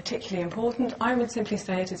is particularly important. I would simply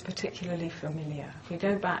say it is particularly familiar. If we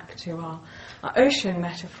go back to our ocean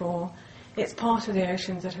metaphor, it's part of the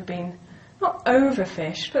oceans that have been not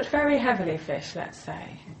overfished, but very heavily fished, let's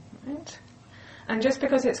say. Right? And just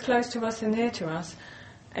because it's close to us and near to us,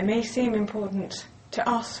 it may seem important to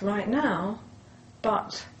us right now,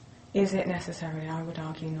 but Is it necessary? I would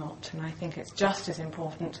argue not. And I think it's just as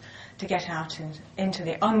important to get out into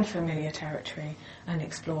the unfamiliar territory and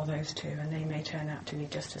explore those too. And they may turn out to be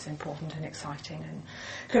just as important and exciting and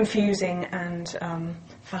confusing and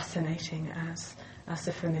fascinating as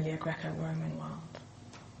the familiar Greco-Roman world.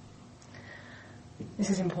 This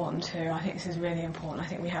is important too. I think this is really important. I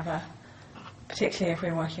think we have particularly if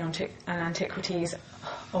we're working on antiquities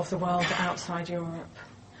of the world outside Europe.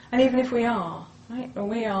 And even if we are, right?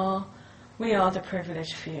 We are the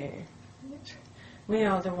privileged few. Right? We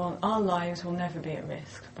are the one. Our lives will never be at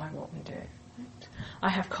risk by what we do. Right? I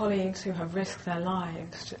have colleagues who have risked their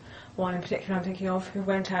lives. One in particular I'm thinking of who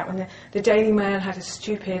went out when the Daily Mail had a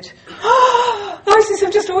stupid ISIS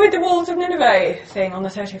have destroyed the walls of Nineveh thing on the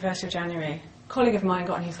 31st of January. A colleague of mine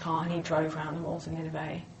got in his car and he drove around the walls of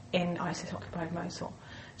Nineveh in ISIS-occupied Mosul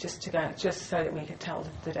just so that we could tell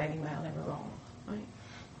the Daily Mail they were wrong. Right?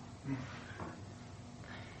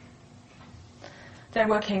 They're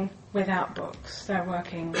working without books, they're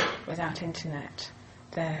working without internet,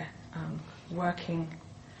 they're working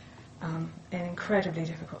in incredibly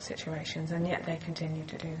difficult situations, and yet they continue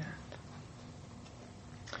to do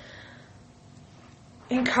that.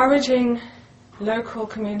 Encouraging local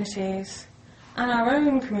communities and our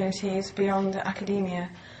own communities beyond academia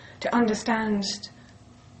to understand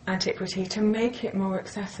antiquity, to make it more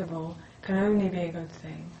accessible, can only be a good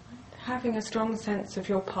thing. Having a strong sense of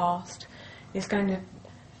your past is going to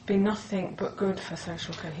be nothing but good for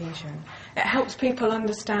social cohesion. It helps people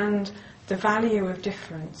understand the value of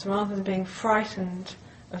difference rather than being frightened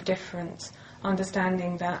of difference,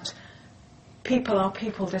 understanding that people are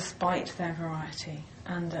people despite their variety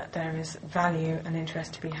and that there is value and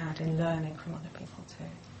interest to be had in learning from other people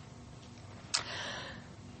too.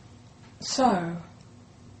 So,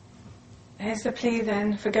 here's the plea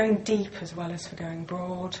then for going deep as well as for going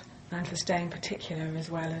broad, and for staying particular as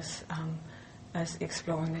well as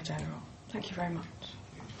exploring the general. Thank you very much.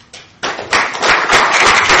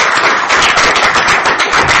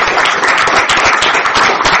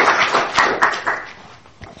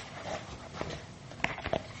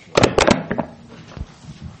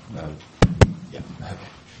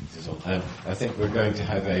 I think we're going to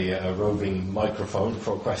have a roving microphone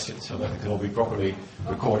for questions so that it can all be properly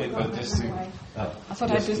recorded. But just to, I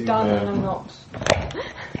thought I'd just done and I'm not.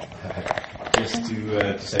 Just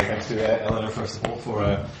to say thanks to Eleanor first of all for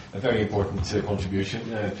a very important contribution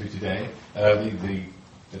to today. The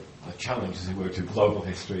challenge, as it were, to global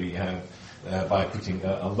history by putting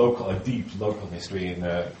a deep local history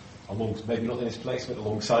in. Maybe not in its place, but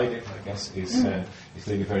alongside it, I guess, is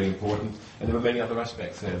really very important. And there were many other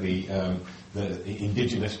aspects. The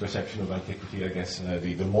indigenous perception of antiquity, I guess,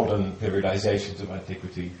 the modern periodizations of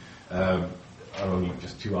antiquity are only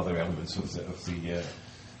just two other elements of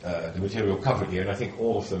the material covered here, and I think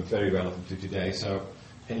all of them very relevant to today. So,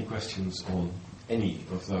 any questions on any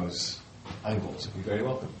of those angles would be very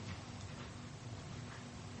welcome.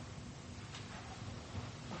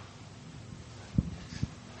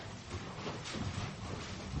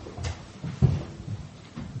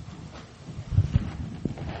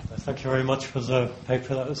 Thank you very much for the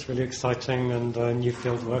paper. That was really exciting, and new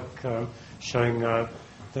field work showing the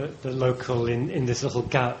local in this little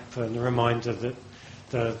gap, and a reminder that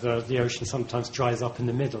the ocean sometimes dries up in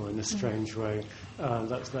the middle in a strange way.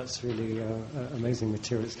 That's really amazing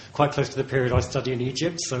material. It's quite close to the period I study in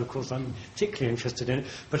Egypt, so of course I'm particularly interested in it.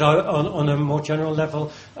 But on a more general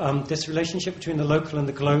level, this relationship between the local and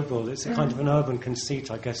the global, it's a kind of an urban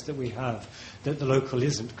conceit, I guess, that we have, that the local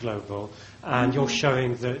isn't global. And you're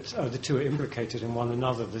showing that the two are imbricated in one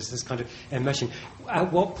another. There's this kind of enmeshing.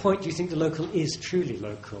 At what point do you think the local is truly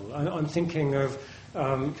local? I'm thinking of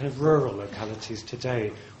kind of rural localities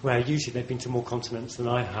today, where usually they've been to more continents than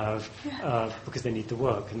I have, because they need the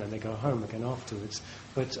work and then they go home again afterwards.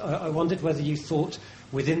 But I wondered whether you thought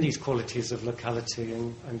within these qualities of locality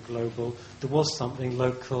and global, there was something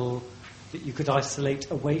local that you could isolate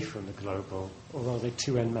away from the global, or are they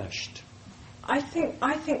too enmeshed? I think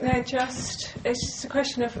they're just, it's just a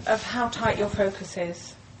question of how tight your focus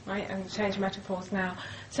is, right? And change metaphors now.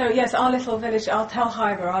 So yes, our little village, our Tel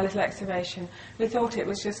Haiber, our little excavation, we thought it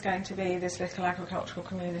was just going to be this little agricultural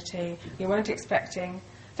community. They weren't expecting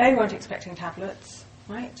tablets,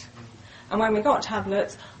 right? And when we got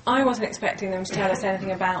tablets, I wasn't expecting them to tell us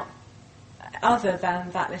anything about other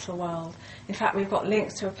than that little world. In fact, we've got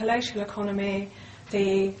links to a palatial economy.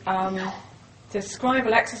 The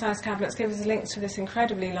scribal exercise tablets give us links to this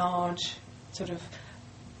incredibly large sort of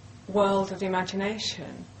world of the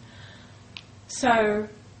imagination. So,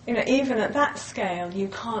 even at that scale, you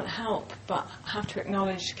can't help but have to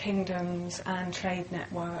acknowledge kingdoms and trade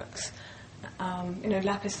networks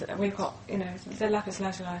lapis. We've got, the lapis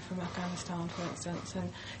lazuli from Afghanistan, for instance,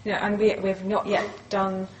 and we've not yet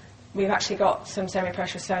done. We've actually got some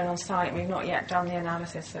semi-precious stone on site. We've not yet done the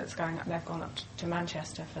analysis that's going up. They've gone up to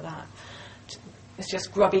Manchester for that. It's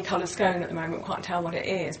just grubby coloured stone at the moment. We can't tell what it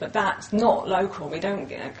is, but that's not local. We don't.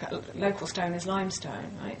 Local stone is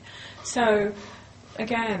limestone, right? So,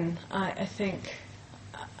 again, I think.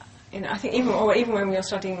 I think even when we are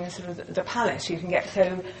studying sort of the palace, you can get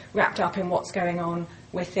so wrapped up in what's going on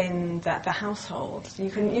within the household. You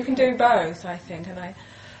can do both, I think, and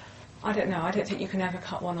I don't know. I don't think you can ever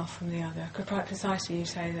cut one off from the other. Because quite precisely, you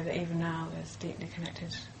say that even now there's deeply connected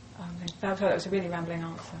things. That was a really rambling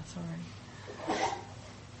answer. Sorry.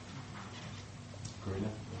 Karina?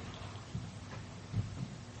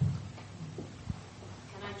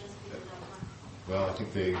 Well, I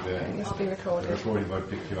think it needs to be recorded. The recording might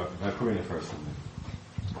pick you up. Karina first.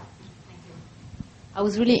 I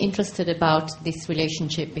was really interested about this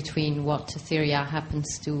relationship between what Syria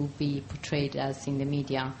happens to be portrayed as in the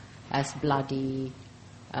media, as bloody,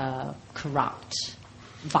 corrupt,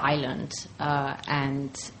 violent,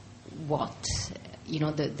 and what,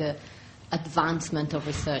 the advancement of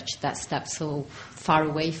research that steps so far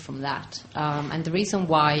away from that. And the reason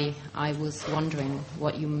why I was wondering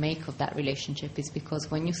what you make of that relationship is because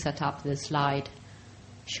when you set up the slide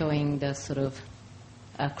showing the sort of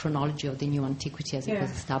chronology of the new antiquity as it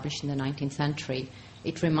was established in the 19th century,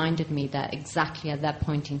 it reminded me that exactly at that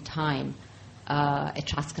point in time,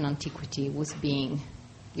 Etruscan antiquity was being,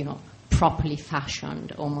 properly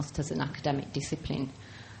fashioned almost as an academic discipline.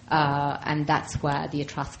 And that's where the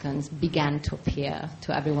Etruscans began to appear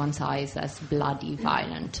to everyone's eyes as bloody,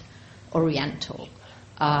 violent, oriental.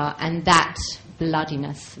 And that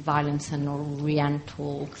bloodiness, violence, and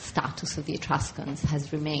oriental status of the Etruscans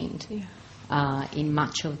has remained in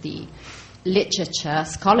much of the literature,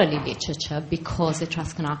 scholarly literature, because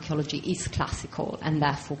Etruscan archaeology is classical and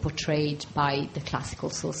therefore portrayed by the classical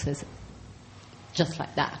sources just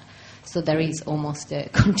like that. So there is almost a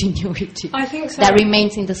continuity I think so. that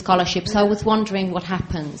remains in the scholarship. So I was wondering what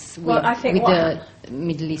happens with the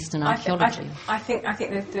Middle Eastern archaeology. I think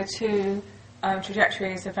the two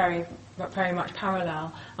trajectories are very much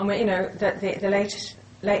parallel. And the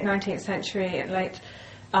late 19th century,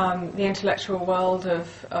 the intellectual world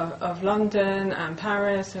of London and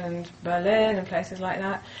Paris and Berlin and places like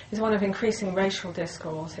that is one of increasing racial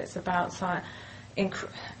discourse. It's about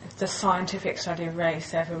the scientific study of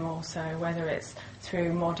race ever more so, whether it's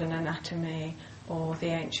through modern anatomy or the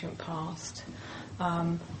ancient past.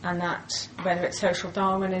 And that, whether it's social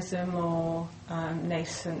Darwinism or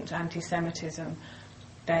nascent anti-Semitism,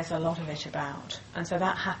 there's a lot of it about. And so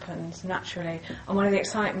that happens naturally. And one of the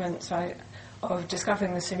excitements of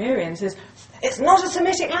discovering the Sumerians is it's not a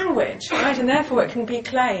Semitic language, right? And therefore it can be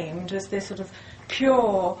claimed as this sort of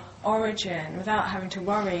pure origin without having to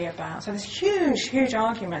worry about. So there's huge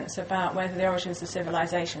arguments about whether the origins of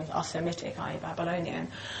civilizations are Semitic, i.e. Babylonian,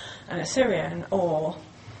 and Assyrian, or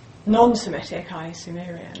non-Semitic, i.e.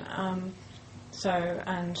 Sumerian.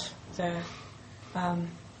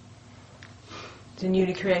 The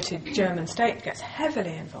newly created German state gets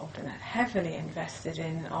heavily involved in it, heavily invested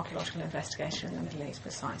in archaeological investigation in the Middle East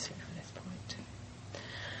precisely for this point too.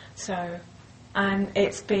 So, and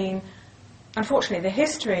it's been, unfortunately, the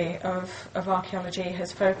history of archaeology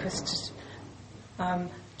has focused,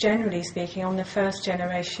 generally speaking, on the first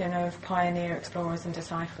generation of pioneer explorers and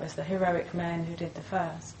decipherers, the heroic men who did the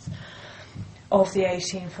firsts of the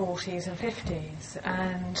 1840s and 50s.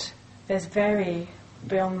 And there's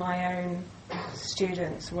beyond my own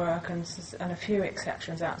students' work and a few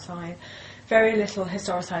exceptions outside, very little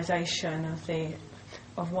historicisation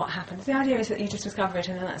of what happened. The idea is that you just discover it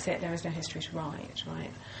and then that's it, there is no history to write,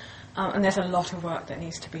 right? And there's a lot of work that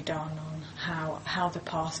needs to be done on how the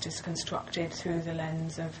past is constructed through the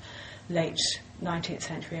lens of late 19th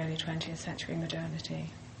century, early 20th century modernity.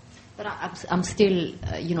 But I'm still,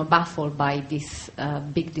 baffled by this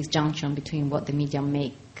big disjunction between what the media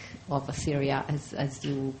make of Assyria, as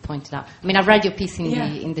you pointed out. I mean, I've read your piece in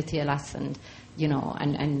the TLS, and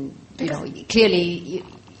clearly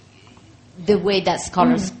the way that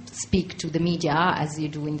scholars speak to the media, as you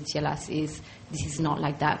do in the TLS, this is not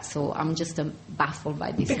like that. So I'm just baffled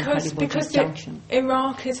by this incredible disjunction.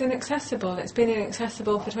 Iraq is inaccessible. It's been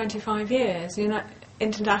inaccessible for 25 years.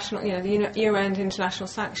 International, the UN international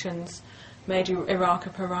sanctions made Iraq a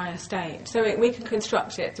pariah state. So we can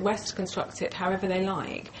construct it, the West constructs it however they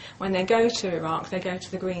like. When they go to Iraq, they go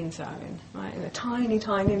to the green zone, right, in a tiny,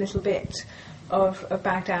 tiny little bit of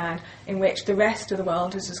Baghdad, in which the rest of the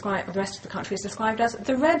world is described, the rest of the country is described as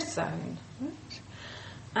the red zone. Right?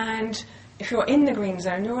 And if you're in the green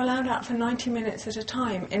zone, you're allowed out for 90 minutes at a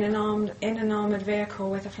time in an armoured vehicle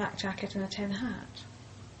with a flak jacket and a tin hat.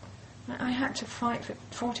 I had to fight for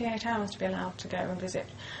 48 hours to be allowed to go and visit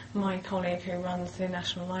my colleague who runs the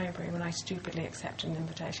National Library when I stupidly accepted an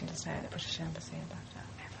invitation to stay at the British Embassy in Baghdad.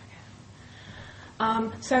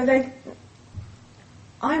 Never again.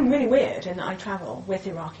 I'm really weird in that I travel with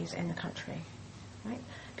Iraqis in the country. Right?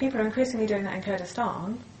 People are increasingly doing that in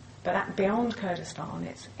Kurdistan, but beyond Kurdistan,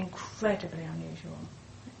 it's incredibly unusual.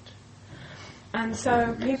 And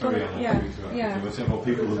so people, There were several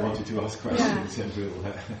people who wanted to ask questions, and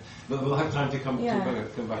we'll have time to come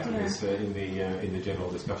back to this in the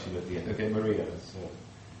general discussion at the end. Okay, Maria,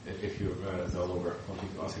 if you're no longer wanting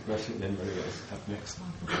to ask a question, then Maria is up next.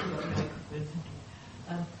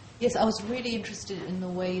 Yes, I was really interested in the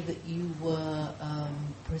way that you were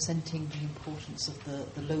presenting the importance of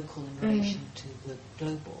the local in relation to the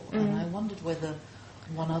global. And I wondered whether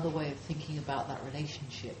one other way of thinking about that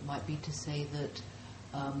relationship might be to say that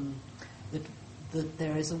that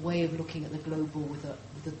there is a way of looking at the global with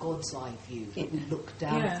a God's eye view. That we look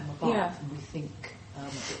down from above and we think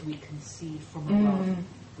that we can see from above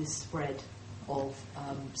this spread of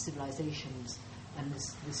civilizations and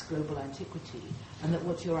this global antiquity, and that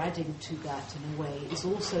what you're adding to that in a way is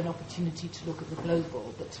also an opportunity to look at the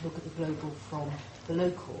global, but to look at the global from the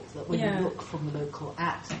local, that when you look from the local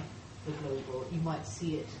at the global, you might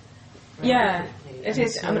see it very differently. It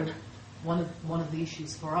is. So one of the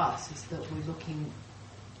issues for us is that we're looking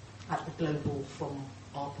at the global from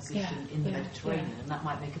our position in the Mediterranean, and that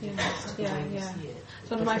might make a difference to the way we see it.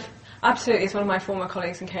 Absolutely, it's one of my former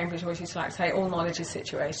colleagues in Cambridge always used to like to say all knowledge is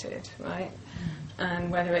situated, right?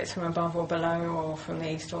 And whether it's from above or below or from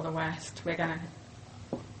the east or the west, we're going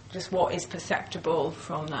to just what is perceptible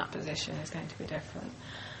from that position is going to be different.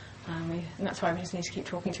 And that's why we just need to keep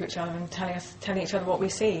talking to each other and telling each other what we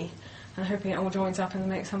see, and hoping it all joins up and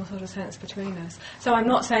makes some sort of sense between us. So I'm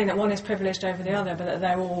not saying that one is privileged over the other, but that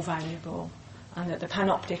they're all valuable, and that the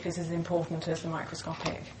panoptic is as important as the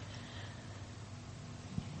microscopic.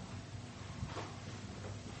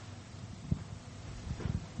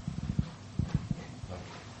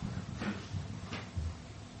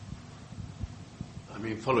 I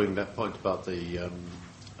mean, following that point about the,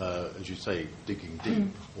 as you say, digging deep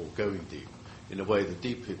or going deep, in a way,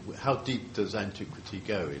 how deep does antiquity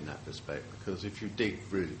go in that respect? Because if you dig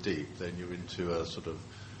really deep, then you're into a sort of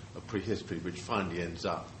a prehistory, which finally ends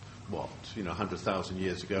up, 100,000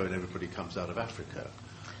 years ago, and everybody comes out of Africa.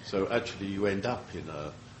 So actually, you end up in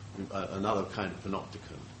another kind of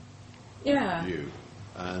panopticon view.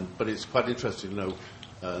 But it's quite interesting to know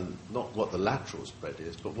not what the lateral spread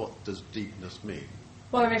is, but what does deepness mean?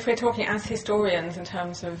 Well, I mean, if we're talking as historians in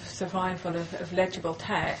terms of survival of legible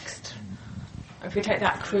text, if we take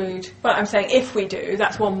that crude... Well, I'm saying if we do,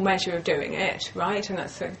 that's one measure of doing it, right? And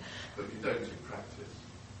that's But you don't in practice.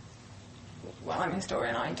 Well, I'm a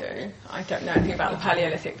historian, I do. I don't know anything about the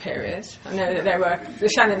Paleolithic period. I know that there were... the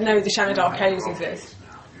Shanadar caves exist.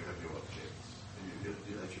 Now you have your objects.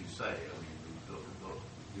 As you say, I mean,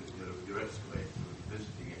 you're excavating, you're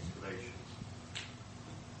visiting excavations.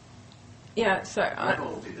 Yeah, so...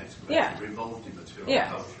 involved in excavation, you're involved in material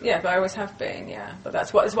culture. Yeah, but I always have been, But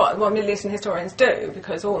that's what Middle Eastern historians do,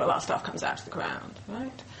 because all of our stuff comes out of the ground,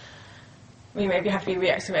 right? We maybe have to be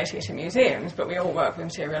re-excavating it in museums, but we all work with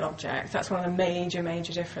material objects. That's one of the major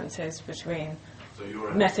differences between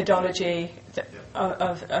methodology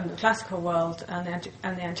of the classical world and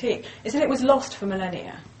the antique, is that it was lost for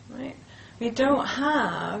millennia, right? We don't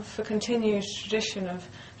have a continued tradition of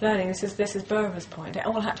learning. This is Berber's point. It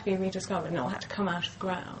all had to be rediscovered, and it all had to come out of the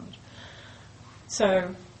ground.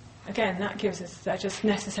 So, again, that just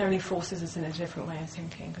necessarily forces us in a different way of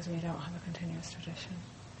thinking, because we don't have a continuous tradition.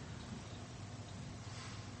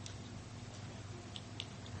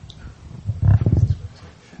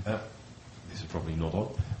 This is probably not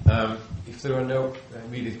on. If there are no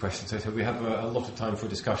immediate questions, so we have a lot of time for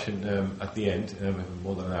discussion at the end. We have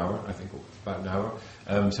more than an hour, I think, about an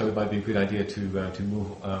hour. So it might be a good idea to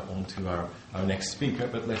move on to our next speaker.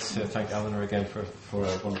 But let's thank Eleanor again for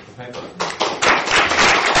a wonderful paper.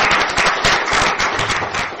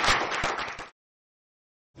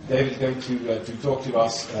 David is going to talk to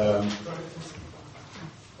us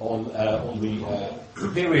on the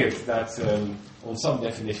period that, on some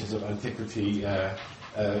definitions of antiquity,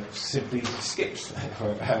 simply skips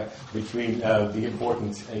between the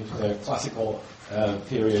important classical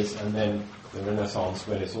periods and then Renaissance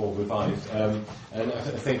when it's all revived. And I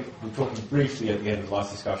think we talked briefly at the end of the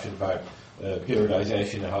last discussion about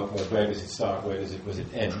periodization and where does it start, where does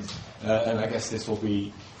it end. And I guess this will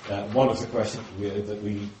be one of the questions that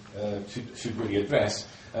we should really address.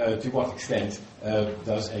 To what extent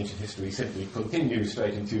does ancient history simply continue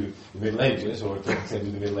straight into the Middle Ages, or to what extent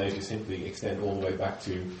do the Middle Ages simply extend all the way back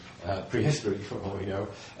to prehistory, for all we know?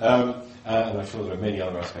 And I'm sure there are many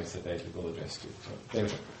other aspects that David will address too. So,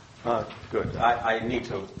 David. Good. I need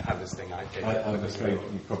to have this thing, I take it. I'm afraid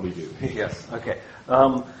you probably do. Yes, okay.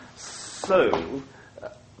 I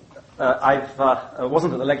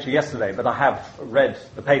wasn't at the lecture yesterday, but I have read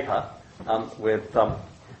the paper with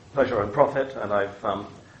pleasure and profit, and I've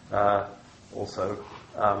also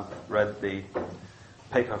read the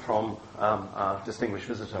paper from our distinguished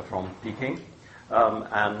visitor from Peking,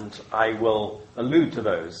 and I will allude to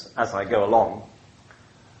those as I go along,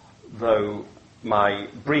 though my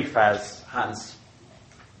brief, as Hans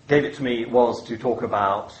gave it to me, was to talk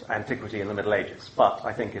about antiquity in the Middle Ages, but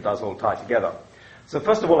I think it does all tie together. So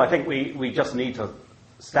first of all, I think we just need to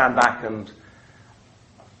stand back and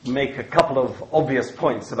make a couple of obvious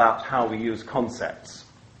points about how we use concepts.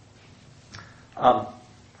 As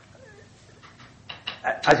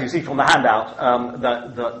you see from the handout,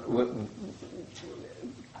 the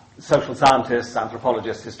social scientists,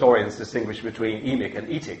 anthropologists, historians distinguish between emic and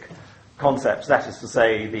etic concepts, that is to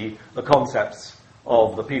say, the concepts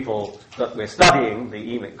of the people that we're studying, the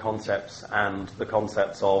emic concepts, and the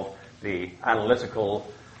concepts of the analytical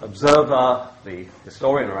observer, the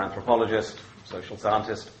historian or anthropologist, social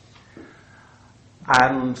scientist.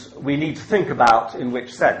 And we need to think about in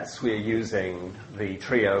which sense we're using the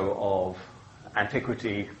trio of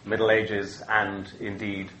antiquity, Middle Ages, and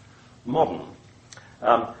indeed modern.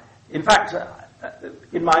 In fact,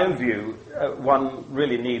 in my own view, one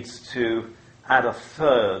really needs to add a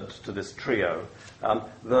third to this trio.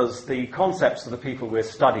 There's the concepts of the people we're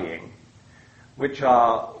studying, which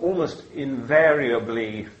are almost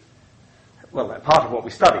invariably, well, they're part of what we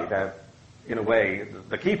study. They're, in a way,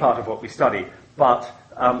 the key part of what we study, but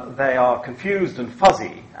they are confused and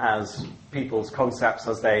fuzzy, as people's concepts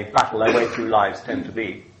as they battle their way through lives tend to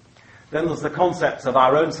be. Then there's the concepts of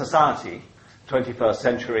our own society, 21st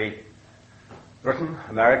century Britain,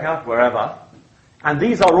 America, wherever, and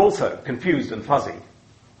these are also confused and fuzzy.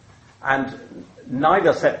 And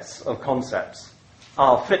neither sets of concepts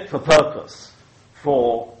are fit for purpose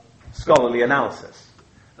for scholarly analysis,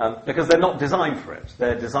 because they're not designed for it.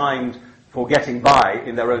 They're designed for getting by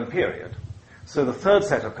in their own period. So the third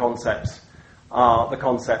set of concepts are the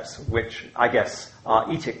concepts which, I guess, are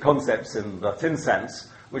etic concepts in the thin sense,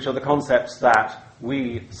 which are the concepts that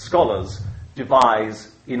we scholars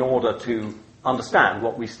devise in order to understand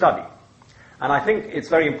what we study. And I think it's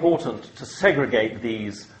very important to segregate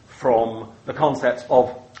these from the concepts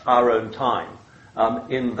of our own time,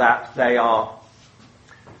 in that they are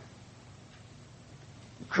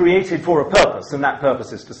created for a purpose, and that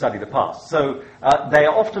purpose is to study the past. So they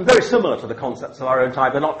are often very similar to the concepts of our own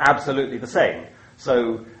time, but not absolutely the same.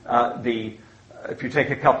 So if you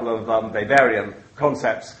take a couple of Weberian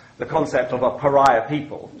concepts, the concept of a pariah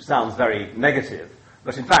people sounds very negative,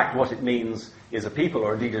 but in fact what it means is a people,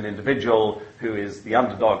 or indeed an individual, who is the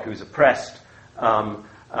underdog, who's oppressed,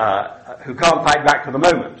 who can't fight back for the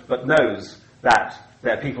moment, but knows that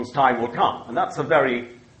their people's time will come. And that's a very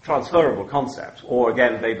transferable concept. Or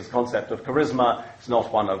again, Weber's concept of charisma. It's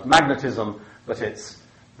not one of magnetism, but it's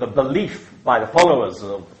the belief by the followers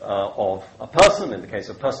of a person, in the case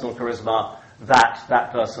of personal charisma, that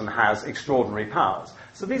that person has extraordinary powers.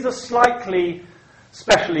 So these are slightly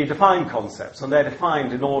specially defined concepts, and they're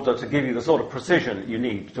defined in order to give you the sort of precision you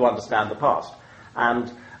need to understand the past.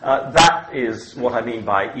 And that is what I mean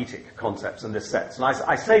by etic concepts in this sense. And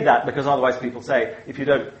I say that because otherwise people say, if you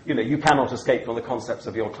don't, you cannot escape from the concepts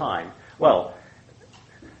of your time. Well,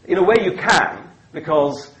 in a way you can,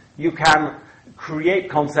 because you can create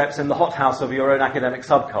concepts in the hothouse of your own academic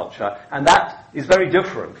subculture, and that is very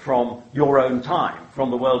different from your own time,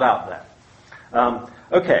 from the world out there.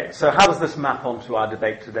 Okay, so how does this map onto our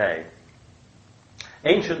debate today?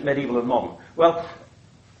 Ancient, medieval, and modern. Well,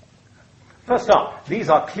 first up, these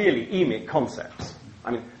are clearly emic concepts.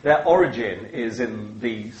 I mean, their origin is in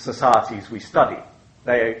the societies we study.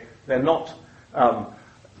 They're not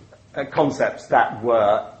concepts that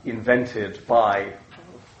were invented by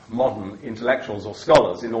modern intellectuals or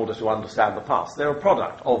scholars in order to understand the past. They're a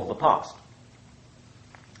product of the past.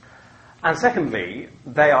 And secondly,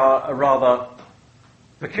 they are a rather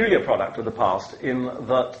peculiar product of the past in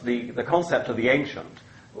that the concept of the ancient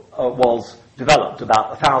was developed about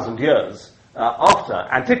 1,000 years after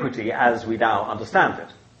antiquity as we now understand it.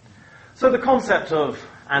 So the concept of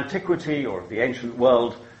antiquity or of the ancient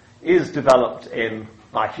world is developed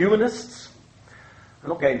by humanists. I'm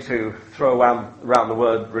not going to throw around the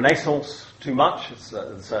word Renaissance too much.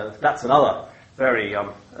 That's another very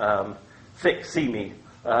thick, seamy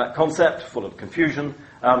concept, full of confusion.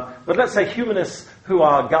 But let's say humanists who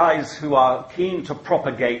are guys who are keen to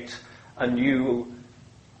propagate a new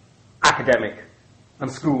academic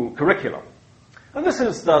and school curriculum. And this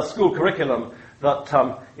is the school curriculum that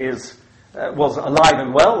was alive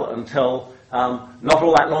and well until not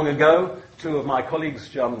all that long ago. Two of my colleagues,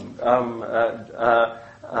 who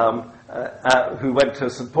went to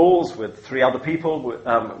St. Paul's with three other people,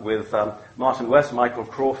 with Martin West, Michael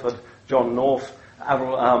Crawford, John North,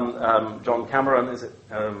 John Cameron, is it?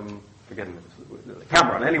 Forgetting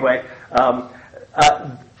Cameron, anyway.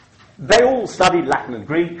 They all studied Latin and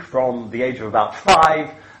Greek from the age of about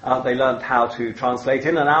 5. They learned how to translate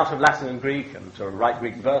in and out of Latin and Greek and to write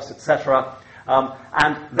Greek verse, etc.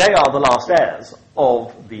 And they are the last heirs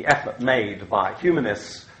of the effort made by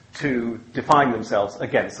humanists to define themselves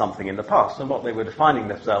against something in the past. And what they were defining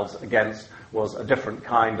themselves against was a different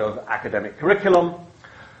kind of academic curriculum,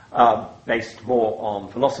 based more on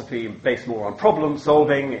philosophy, based more on problem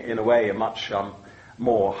solving, in a way a much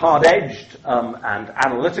more hard-edged and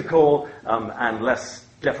analytical and less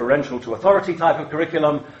deferential to authority type of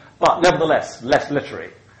curriculum, but nevertheless less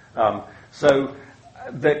literary. So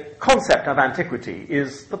the concept of antiquity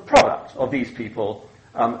is the product of these people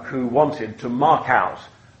who wanted to mark out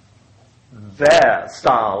their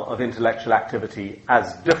style of intellectual activity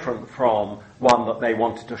as different from one that they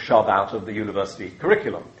wanted to shove out of the university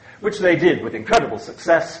curriculum, which they did with incredible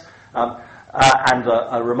success and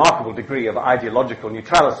a remarkable degree of ideological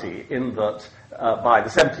neutrality, in that by the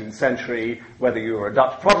 17th century, whether you were a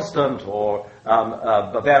Dutch Protestant or a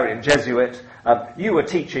Bavarian Jesuit, you were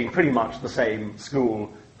teaching pretty much the same school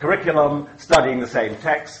curriculum, studying the same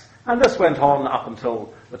texts, and this went on up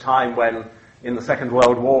until the time when, in the Second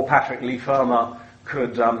World War, Patrick Leigh Fermor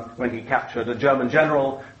could, when he captured a German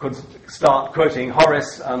general, could start quoting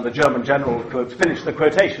Horace, and the German general could finish the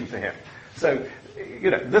quotation for him. So,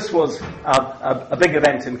 this was a big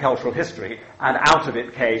event in cultural history, and out of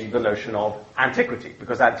it came the notion of antiquity,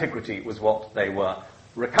 because antiquity was what they were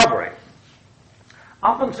recovering.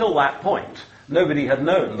 Up until that point, nobody had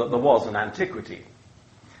known that there was an antiquity.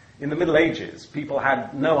 In the Middle Ages, people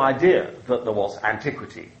had no idea that there was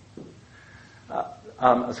antiquity.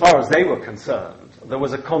 As far as they were concerned, there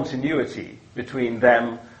was a continuity between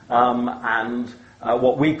them and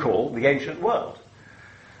what we call the ancient world.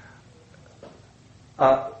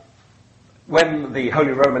 When the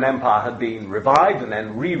Holy Roman Empire had been revived and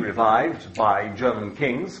then re-revived by German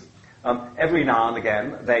kings, every now and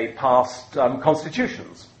again they passed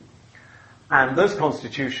constitutions. And those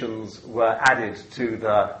constitutions were added to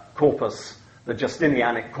the corpus, the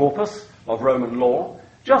Justinianic corpus of Roman law,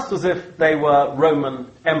 just as if they were Roman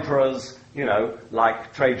emperors,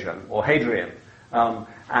 like Trajan or Hadrian.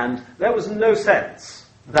 And there was no sense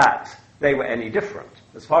that they were any different.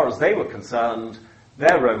 As far as they were concerned,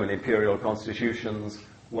 their Roman imperial constitutions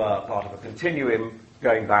were part of a continuum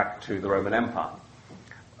going back to the Roman Empire.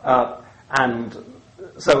 And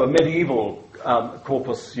so a medieval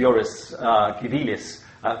corpus juris civilis,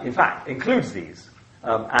 in fact, includes these.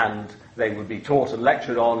 And they would be taught and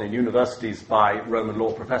lectured on in universities by Roman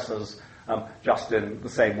law professors, just in the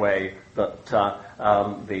same way that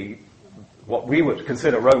what we would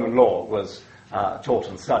consider Roman law was taught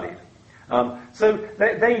and studied. So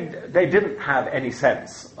they didn't have any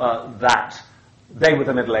sense that they were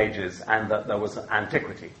the Middle Ages and that there was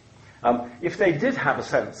antiquity. If they did have a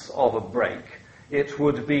sense of a break, it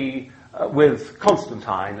would be with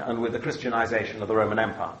Constantine and with the Christianization of the Roman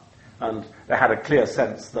Empire. And they had a clear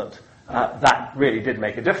sense that that really did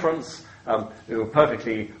make a difference. They were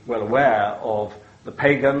perfectly well aware of the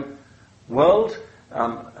pagan world.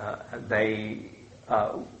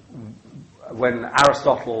 When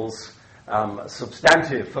Aristotle's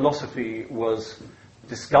substantive philosophy was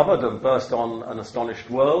discovered and burst on an astonished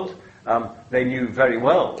world, they knew very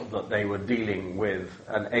well that they were dealing with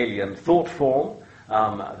an alien thought form.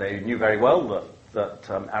 They knew very well that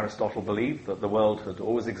Aristotle believed that the world had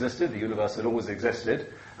always existed, the universe had always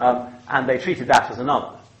existed, and they treated that as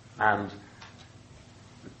another. And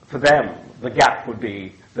for them, the gap would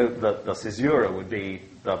be, the caesura would be,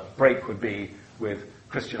 the break would be with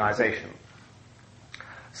Christianization.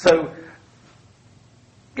 So,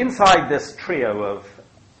 inside this trio of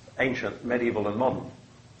ancient, medieval, and modern,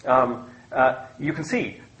 you can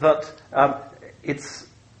see that it's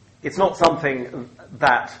not something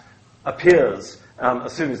that appears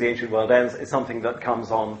as soon as the ancient world ends. It's something that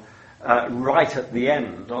comes on right at the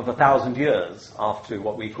end of 1,000 years after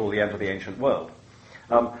what we call the end of the ancient world.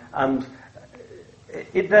 And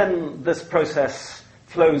this process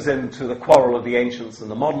flows into the quarrel of the ancients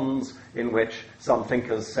and the moderns, in which some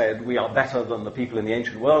thinkers said we are better than the people in the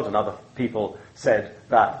ancient world, and other people said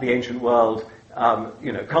that the ancient world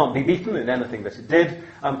can't be beaten in anything that it did.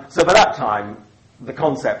 So by that time, the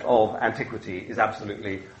concept of antiquity is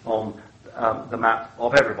absolutely on the map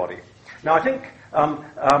of everybody. Now, I think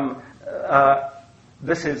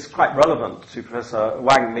this is quite relevant to Professor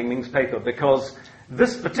Wang Mingming's paper, because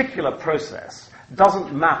this particular process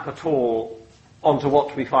doesn't map at all onto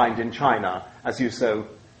what we find in China, as you so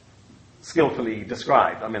skillfully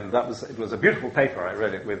described. I mean, it was a beautiful paper. I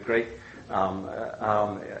read it with great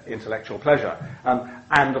intellectual pleasure.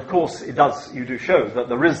 And of course, you do show that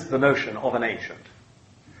there is the notion of an ancient.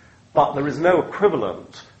 But there is no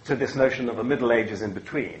equivalent to this notion of a Middle Ages in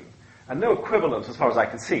between, and no equivalent, as far as I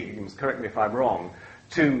can see, you must correct me if I'm wrong,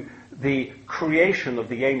 to the creation of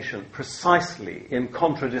the ancient precisely in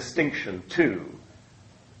contradistinction to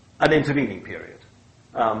an intervening period,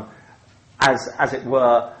 as it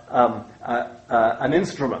were, an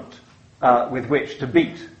instrument with which to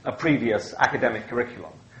beat a previous academic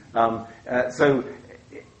curriculum. So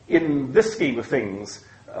in this scheme of things,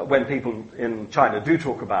 when people in China do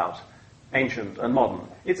talk about ancient and modern,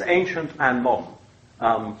 it's ancient and modern,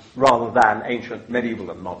 rather than ancient,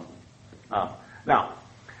 medieval, and modern. Now,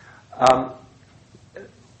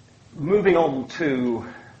 moving on to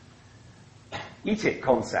etic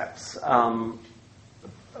concepts,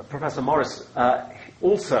 Professor Morris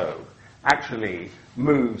also actually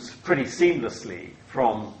moves pretty seamlessly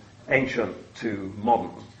from ancient to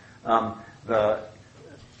modern.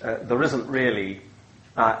 There isn't really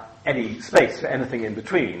any space for anything in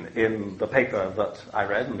between in the paper that I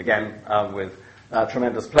read, and again, with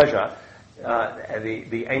tremendous pleasure.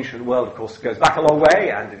 The ancient world, of course, goes back a long way,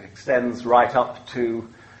 and it extends right up to,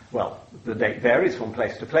 well, the date varies from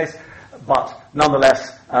place to place, but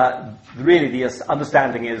nonetheless, really the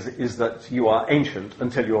understanding is that you are ancient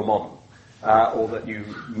until you're modern, or that you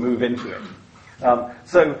move into it.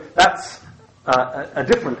 So that's a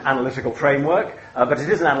different analytical framework, but it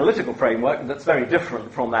is an analytical framework that's very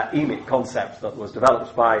different from that emic concept that was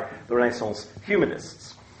developed by the Renaissance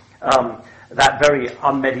humanists. That very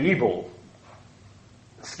unmedieval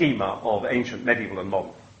schema of ancient, medieval, and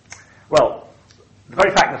modern. Well, the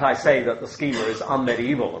very fact that I say that the schema is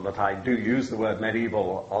unmedieval and that I do use the word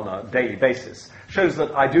medieval on a daily basis shows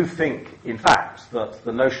that I do think, in fact, that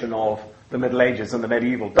the notion of the Middle Ages and the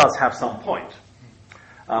medieval does have some point.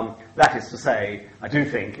 That is to say, I do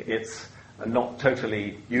think it's a not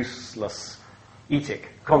totally useless etic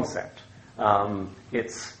concept.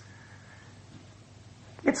 It's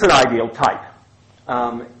an ideal type,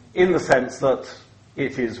 in the sense that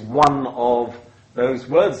it is one of those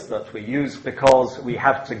words that we use because we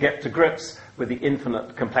have to get to grips with the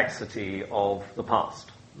infinite complexity of the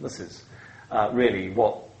past. This is really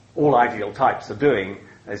what all ideal types are doing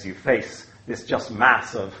as you face this just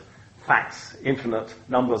mass of facts, infinite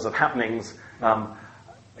numbers of happenings.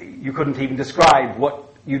 You couldn't even describe what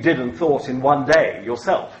you did and thought in one day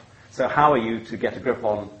yourself. So how are you to get a grip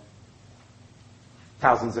on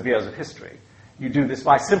thousands of years of history? You do this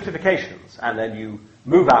by simplifications, and then you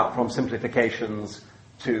move out from simplifications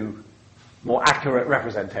to more accurate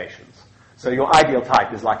representations. So your ideal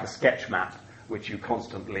type is like a sketch map, which you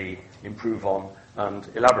constantly improve on and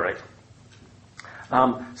elaborate.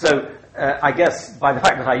 I guess by the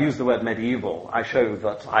fact that I use the word medieval, I show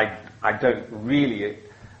that I don't really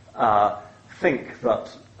think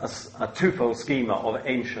that a twofold schema of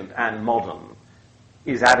ancient and modern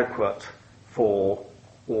is adequate for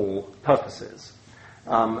all purposes.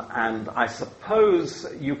 And I suppose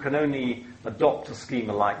you can only adopt a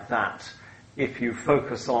schema like that if you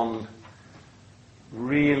focus on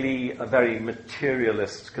really a very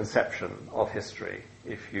materialist conception of history,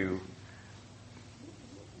 if you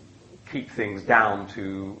keep things down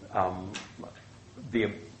to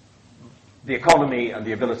the economy and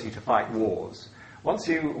the ability to fight wars. Once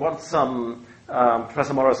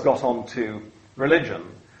Professor Morris got on to religion,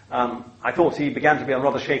 I thought he began to be on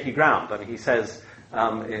rather shaky ground. I mean, he says,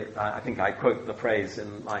 I think I quote the phrase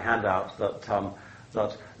in my handout, that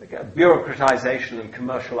bureaucratization and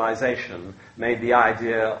commercialization made the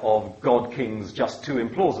idea of god-kings just too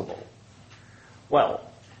implausible. Well,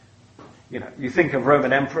 you think of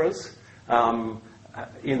Roman emperors.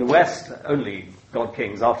 In the West, only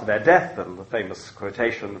god-kings after their death, and the famous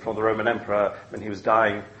quotation from the Roman emperor when he was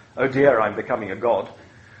dying, "Oh dear, I'm becoming a god."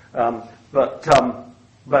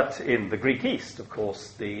 But in the Greek East, of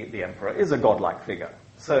course, the emperor is a godlike figure.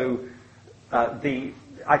 So the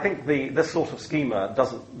I think this sort of schema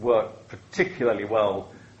doesn't work particularly well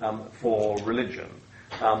for religion.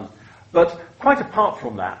 But quite apart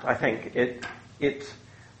from that, I think it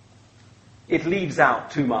leaves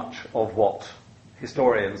out too much of what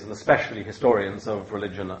historians, and especially historians of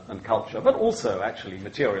religion and culture, but also actually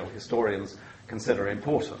material historians, consider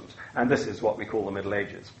important. And this is what we call the Middle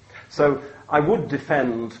Ages. So I would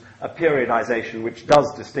defend a periodization which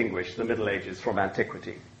does distinguish the Middle Ages from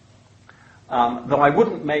Antiquity. Though I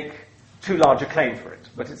wouldn't make too large a claim for it,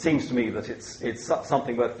 but it seems to me that it's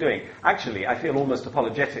something worth doing. Actually, I feel almost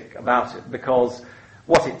apologetic about it because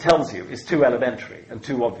what it tells you is too elementary and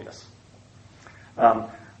too obvious.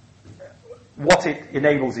 What it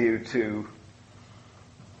enables you to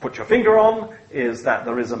put your finger on is that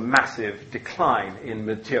there is a massive decline in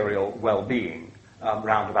material well-being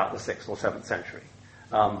round about the 6th or 7th century.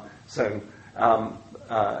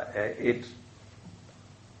 It,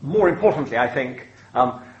 more importantly, I think,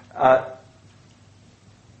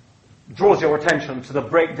 draws your attention to the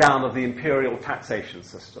breakdown of the imperial taxation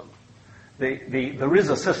system. There is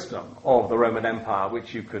a system of the Roman Empire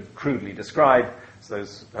which you could crudely describe,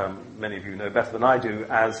 as many of you know better than I do,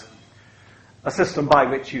 as a system by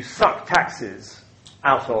which you suck taxes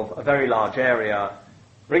out of a very large area,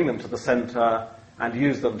 bring them to the center, and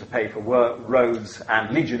use them to pay for roads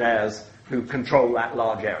and legionnaires who control that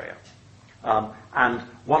large area. And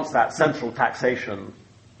once that central taxation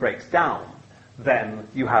breaks down, then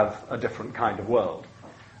you have a different kind of world.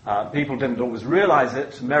 People didn't always realize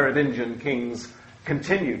it. Merovingian kings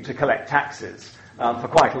continued to collect taxes for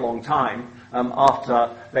quite a long time after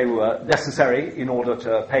they were necessary in order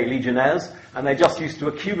to pay legionnaires, and they just used to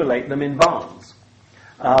accumulate them in barns.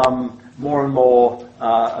 More and more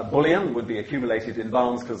bullion would be accumulated in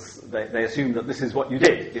barns because they assumed that this is what you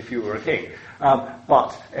did if you were a king.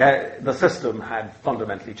 But the system had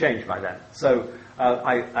fundamentally changed by then. So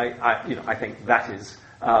I think that is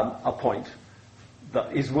a point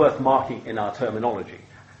that is worth marking in our terminology.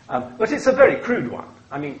 But it's a very crude one.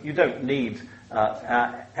 I mean, you don't need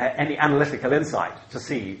any analytical insight to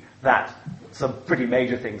see that some pretty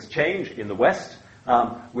major things change in the West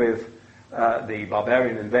with the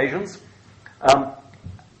barbarian invasions.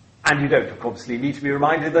 And you don't, obviously, need to be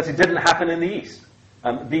reminded that it didn't happen in the East.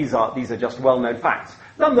 These are just well-known facts.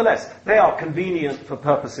 Nonetheless, they are convenient for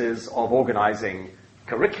purposes of organizing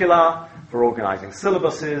curricula, for organizing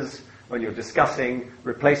syllabuses, when you're discussing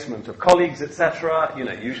replacement of colleagues, etc. You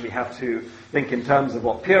usually have to think in terms of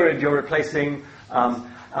what period you're replacing.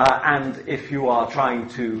 And if you are trying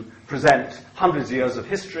to present hundreds of years of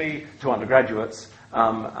history to undergraduates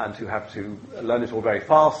and who have to learn it all very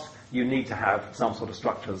fast, you need to have some sort of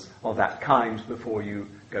structures of that kind before you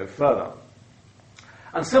go further.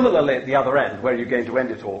 And similarly, at the other end, where you're going to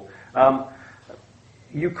end it all,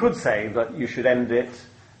 you could say that you should end it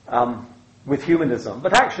with humanism.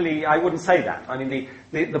 But actually, I wouldn't say that. I mean,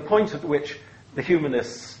 the point at which the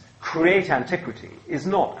humanists create antiquity is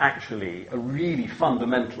not actually a really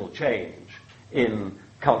fundamental change in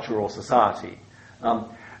culture or society.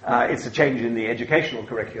 It's a change in the educational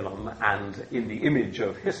curriculum and in the image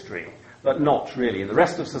of history, but not really in the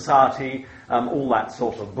rest of society. All that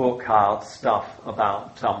sort of book art stuff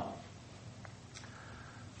about,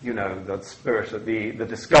 the spirit of the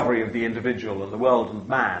discovery of the individual and the world and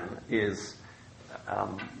man is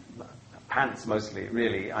pants mostly,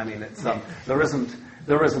 really. I mean, it's there isn't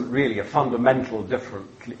really a fundamentally different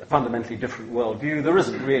worldview. There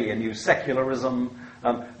isn't really a new secularism.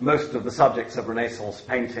 Most of the subjects of Renaissance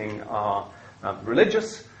painting are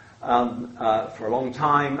religious for a long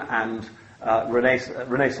time, and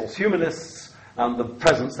Renaissance humanists, the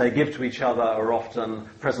presents they give to each other are often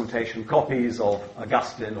presentation copies of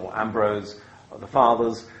Augustine or Ambrose or the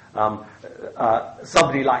Fathers.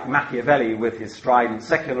 Somebody like Machiavelli with his strident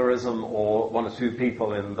secularism, or one or two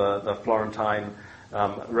people in the Florentine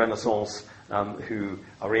Renaissance who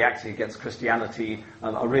are reacting against Christianity,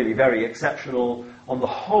 are really very exceptional. On the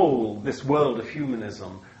whole, this world of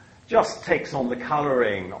humanism just takes on the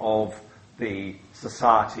colouring of the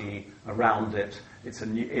society around it. It's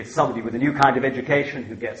somebody with a new kind of education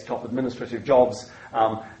who gets top administrative jobs,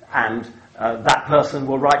 and that person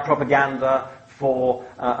will write propaganda for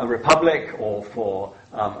a republic or for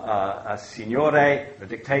a signore, a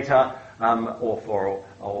dictator, or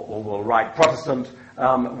will write Protestant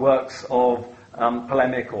works of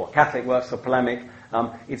polemic or Catholic works of polemic.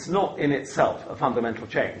 It's not in itself a fundamental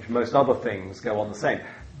change. Most other things go on the same.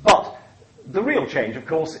 But the real change, of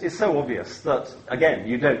course, is so obvious that, again,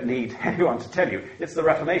 you don't need anyone to tell you. It's the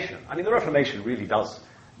Reformation. I mean, the Reformation really does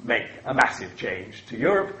make a massive change to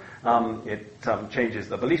Europe. It changes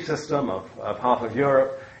the belief system of half of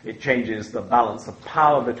Europe. It changes the balance of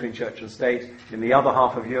power between church and state in the other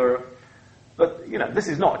half of Europe. But, this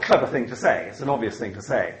is not a clever thing to say. It's an obvious thing to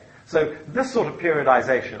say. So this sort of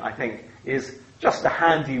periodization, I think, is just a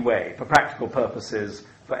handy way for practical purposes,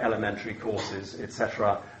 for elementary courses,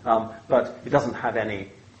 etc. But it doesn't have any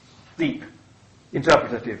deep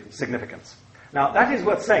interpretative significance. Now, that is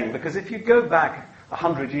worth saying, because if you go back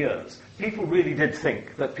 100 years, people really did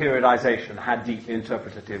think that periodization had deep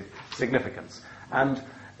interpretative significance. And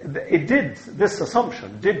this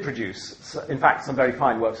assumption did produce, in fact, some very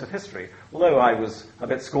fine works of history. Although I was a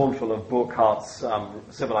bit scornful of Burckhardt's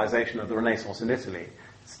Civilization of the Renaissance in Italy,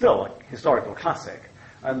 still a historical classic.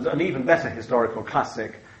 And an even better historical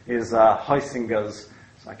classic is Huizinga's,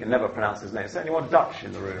 I can never pronounce his name. Is there anyone Dutch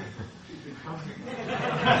in the room?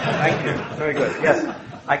 Thank you. Very good. Yes.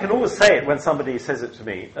 I can always say it when somebody says it to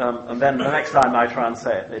me, and then the next time I try and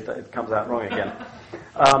say it, it comes out wrong again.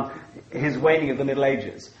 His Waning of the Middle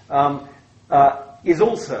Ages is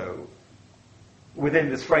also within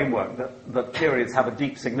this framework that periods have a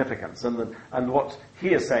deep significance, and what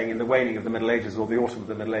he is saying in the Waning of the Middle Ages, or the Autumn of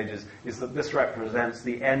the Middle Ages, is that this represents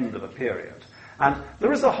the end of a period. And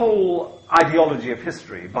there is a whole ideology of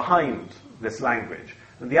history behind this language.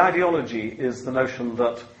 And the ideology is the notion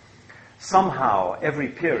that somehow every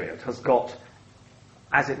period has got,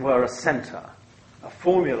 as it were, a center, a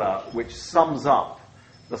formula which sums up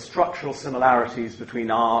the structural similarities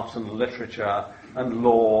between art and literature and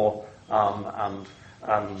law and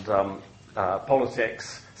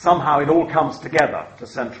politics. Somehow it all comes together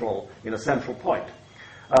in a central point.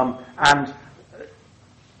 And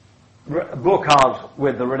Burckhardt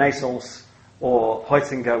with the Renaissance, or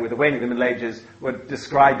Huizinga with the Waning of the Middle Ages, were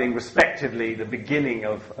describing respectively the beginning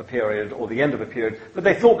of a period or the end of a period, but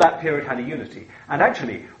they thought that period had a unity. And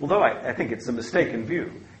actually, although I think it's a mistaken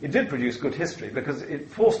view, it did produce good history because it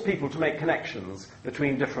forced people to make connections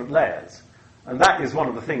between different layers. And that is one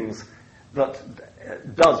of the things that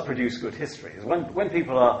does produce good history, is when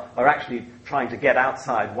people are actually trying to get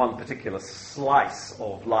outside one particular slice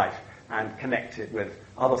of life and connect it with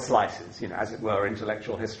other slices, as it were,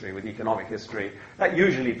 intellectual history with economic history, that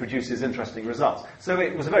usually produces interesting results. So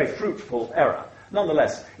it was a very fruitful era.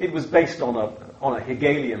 Nonetheless, it was based on a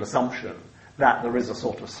Hegelian assumption that there is a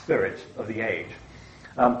sort of spirit of the age.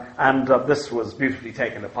 And this was beautifully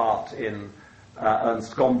taken apart in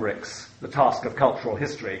Ernst Gombrich's The Task of Cultural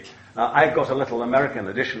History. I've got a little American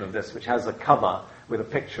edition of this, which has a cover with a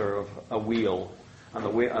picture of a wheel, and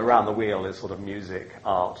around the wheel is sort of music,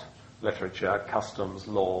 art, literature, customs,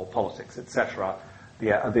 law, politics, etc.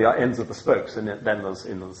 The ends of the spokes, and then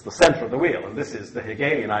there's the center of the wheel. And this is the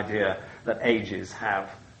Hegelian idea that ages have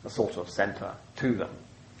a sort of center to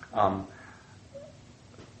them.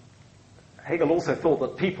 Hegel also thought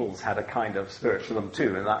that peoples had a kind of spirit to them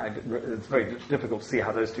too, and it's very difficult to see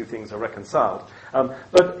how those two things are reconciled.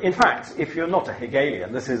 But in fact, if you're not a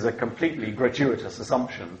Hegelian, this is a completely gratuitous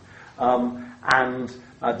assumption and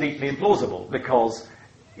deeply implausible, because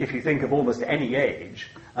if you think of almost any age,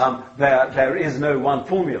 there is no one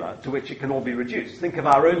formula to which it can all be reduced. Think of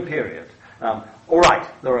our own period. All right,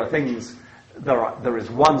 there are things. There is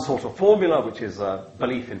one sort of formula, which is a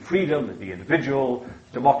belief in freedom, in the individual,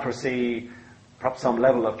 democracy, perhaps some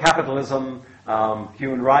level of capitalism,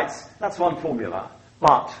 human rights. That's one formula.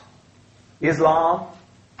 But Islam,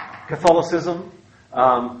 Catholicism,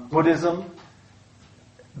 Buddhism,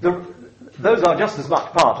 those are just as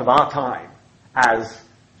much part of our time as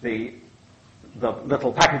the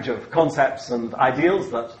little package of concepts and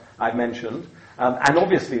ideals that I've mentioned. And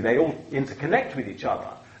obviously they all interconnect with each other.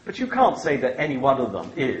 But you can't say that any one of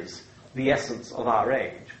them is the essence of our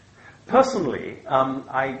age. Personally,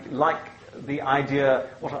 I like the idea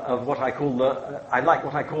of what I call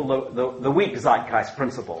the weak zeitgeist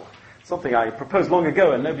principle. Something I proposed long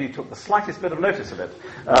ago, and nobody took the slightest bit of notice of it,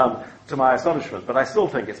 to my astonishment. But I still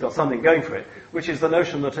think it's got something going for it, which is the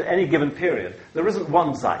notion that at any given period there isn't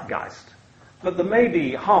one zeitgeist, but there may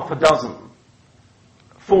be half a dozen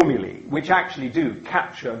formulae which actually do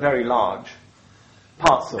capture very large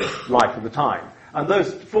parts of life at the time. And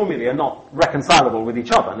those formulae are not reconcilable with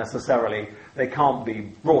each other necessarily. They can't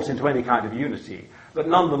be brought into any kind of unity. But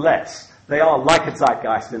nonetheless, they are like a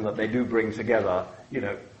zeitgeist in that they do bring together,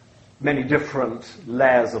 many different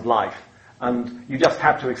layers of life. And you just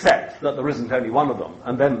have to accept that there isn't only one of them.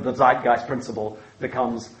 And then the zeitgeist principle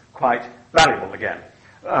becomes quite valuable again.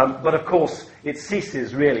 But of course, it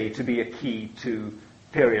ceases really to be a key to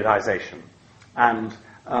periodization. And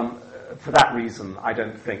for that reason, I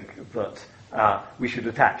don't think that we should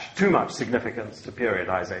attach too much significance to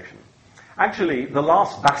periodization. Actually, the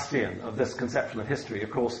last bastion of this conception of history, of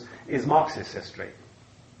course, is Marxist history.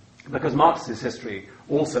 because Marxist history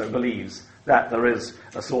also believes that there is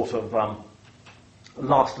a sort of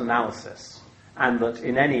last analysis, and that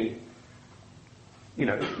in any,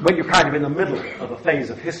 when you're kind of in the middle of a phase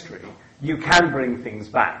of history, you can bring things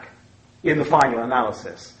back in the final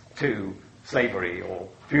analysis to slavery or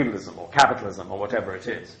feudalism or capitalism or whatever it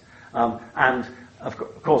is. And of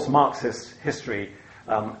course, Marxist history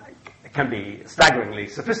can be staggeringly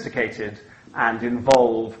sophisticated and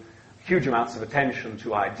involve huge amounts of attention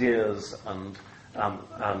to ideas and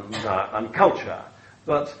culture.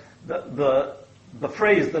 But the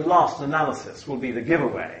phrase "the last analysis" will be the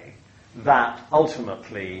giveaway that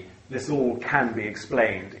ultimately this all can be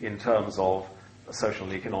explained in terms of a social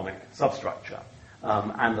and economic substructure,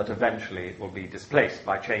 and that eventually it will be displaced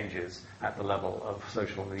by changes at the level of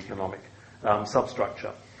social and economic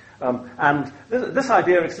substructure. And this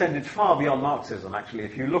idea extended far beyond Marxism, actually.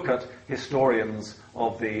 If you look at historians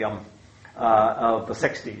of the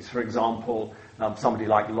 60s, for example, somebody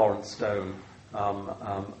like Lawrence Stone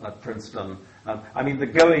at Princeton,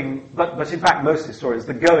 but in fact most historians,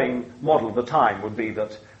 the going model of the time would be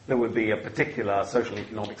that there would be a particular social and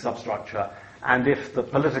economic substructure, and if the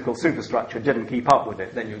political superstructure didn't keep up with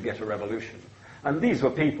it, then you'd get a revolution. And these were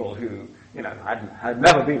people who, had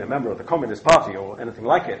never been a member of the Communist Party or anything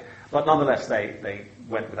like it, but nonetheless they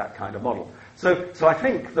went with that kind of model. So I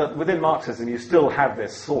think that within Marxism you still have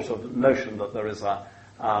this sort of notion that there is a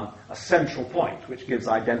central point which gives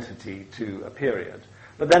identity to a period.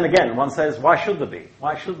 But then again, one says, why should there be?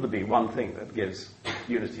 Why should there be one thing that gives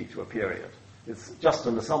unity to a period? It's just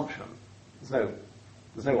an assumption.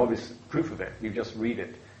 There's no obvious proof of it. You just read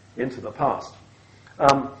it into the past.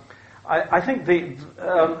 I think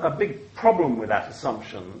a big problem with that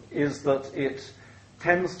assumption is that it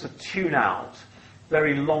tends to tune out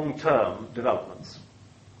very long-term developments.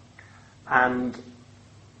 And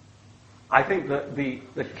I think that the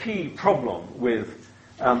key problem with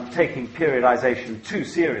taking periodization too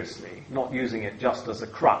seriously, not using it just as a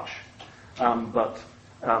crutch, but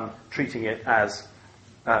treating it as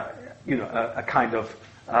a kind of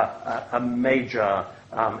a major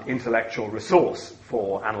intellectual resource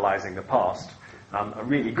for analyzing the past, a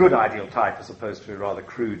really good ideal type as opposed to a rather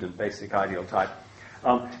crude and basic ideal type,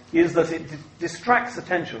 is that it distracts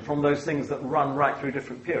attention from those things that run right through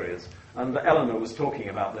different periods. And Eleanor was talking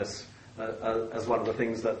about this as one of the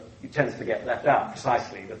things that tends to get left out,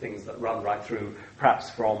 precisely the things that run right through, perhaps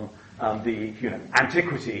from the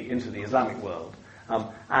Antiquity into the Islamic world.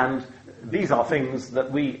 And these are things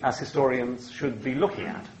that we as historians should be looking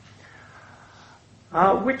at,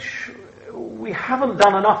 which we haven't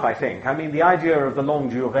done enough, I think. I mean, the idea of the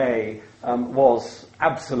longue durée was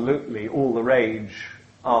absolutely all the rage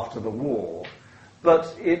after the war,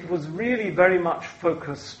 but it was really very much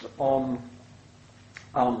focused on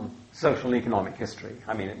social and economic history.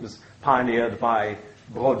 I mean, it was pioneered by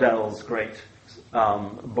Brodel's great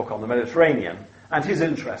book on the Mediterranean, and his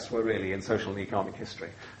interests were really in social and economic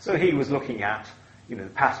history. So he was looking at the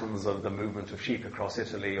patterns of the movement of sheep across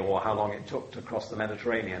Italy, or how long it took to cross the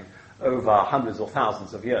Mediterranean over hundreds or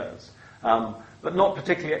thousands of years, but not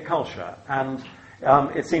particularly at culture. And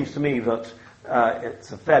it seems to me that it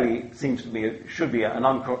should be an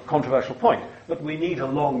uncontroversial point, but we need a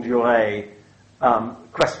longue durée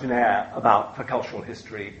questionnaire for cultural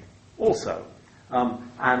history also.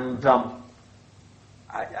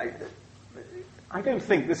 I don't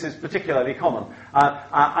think this is particularly common.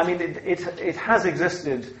 I mean, it has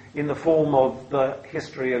existed in the form of the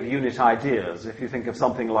history of unit ideas, if you think of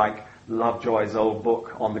something like Lovejoy's old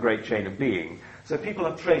book on the Great Chain of Being. So people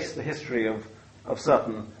have traced the history of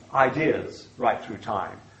certain ideas right through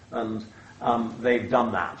time, and they've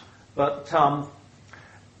done that. But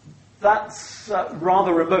that's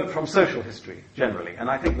rather remote from social history, generally. And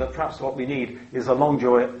I think that perhaps what we need is a longue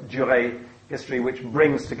durée history which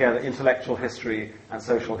brings together intellectual history and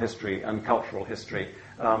social history and cultural history,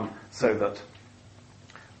 so that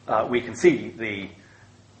we can see the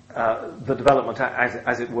development,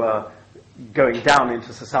 as it were, going down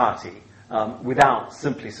into society without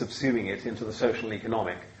simply subsuming it into the social and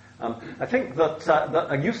economic. I think that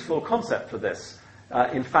a useful concept for this,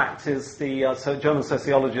 in fact, is the German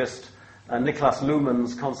sociologist Niklas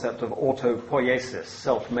Luhmann's concept of autopoiesis,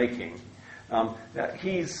 self-making.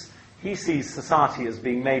 He sees society as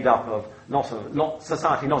being made up of not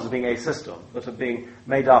as being a system, but of being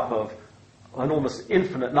made up of an almost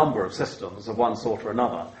infinite number of systems of one sort or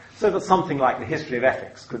another, so that something like the history of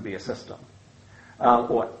ethics could be a system,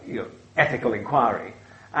 or ethical inquiry.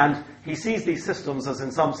 And he sees these systems as,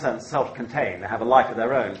 in some sense, self-contained. They have a life of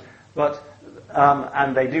their own, but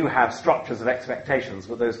and they do have structures of expectations,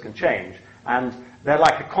 but those can change. And they're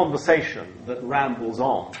like a conversation that rambles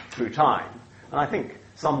on through time. And I think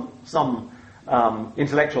some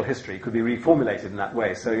intellectual history could be reformulated in that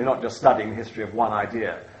way. So you're not just studying the history of one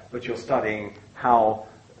idea, but you're studying how,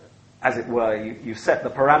 as it were, you set the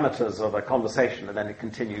parameters of a conversation and then it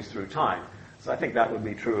continues through time. So I think that would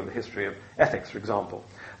be true of the history of ethics, for example.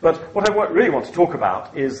 But what I really want to talk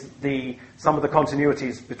about is some of the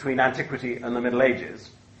continuities between antiquity and the Middle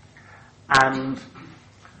Ages, and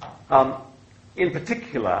in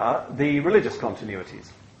particular, the religious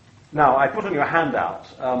continuities. Now, I put on your handout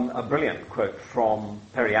a brilliant quote from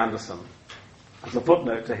Perry Anderson as a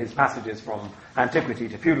footnote to his passages from Antiquity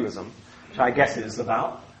to Feudalism, which I guess is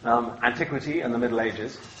about antiquity and the Middle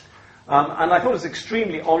Ages. And I thought it was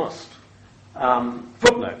extremely honest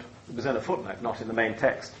footnote. It was in a footnote, not in the main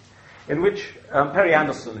text, in which Perry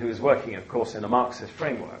Anderson, who is working, of course, in a Marxist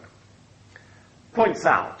framework, points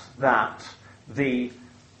out that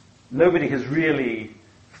nobody has really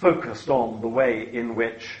focused on the way in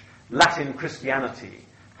which Latin Christianity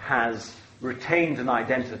has retained an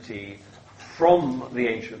identity from the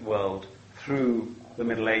ancient world through the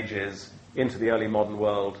Middle Ages into the early modern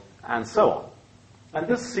world, and so on. And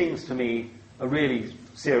this seems to me a really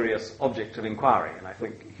serious object of inquiry, and I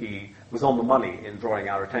think he was on the money in drawing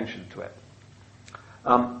our attention to it.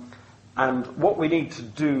 And what we need to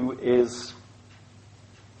do is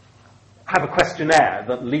have a questionnaire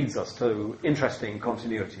that leads us to interesting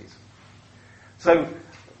continuities. So,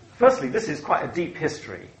 firstly, this is quite a deep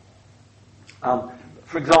history.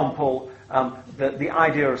 For example, the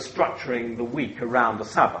idea of structuring the week around the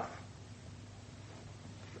Sabbath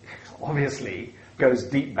obviously goes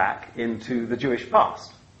deep back into the Jewish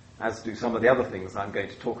past, as do some of the other things I'm going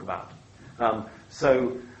to talk about. And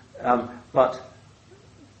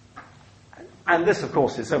this, of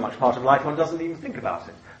course, is so much part of life one doesn't even think about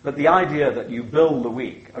it. But the idea that you build the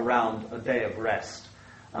week around a day of rest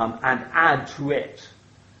and add to it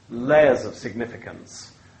layers of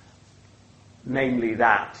significance, namely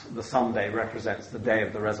that the Sunday represents the day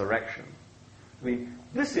of the resurrection. I mean,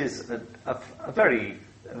 this is a very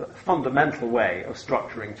fundamental way of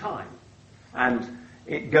structuring time. And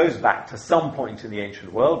it goes back to some point in the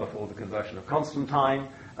ancient world before the conversion of Constantine,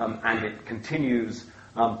 and it continues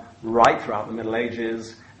right throughout the Middle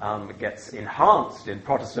Ages. It gets enhanced in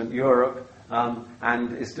Protestant Europe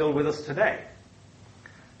and is still with us today.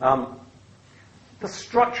 The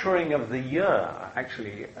structuring of the year,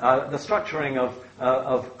 actually, the structuring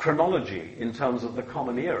of chronology in terms of the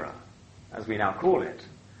Common Era, as we now call it.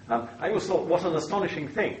 I always thought, what an astonishing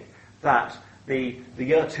thing that the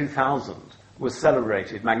year 2000 was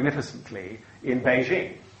celebrated magnificently in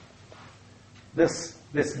Beijing. This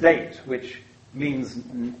date, which means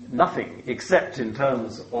nothing except in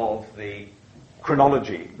terms of the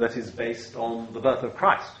chronology that is based on the birth of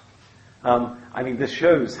Christ. I mean, this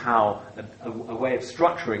shows how a way of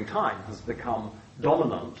structuring time has become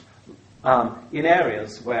dominant in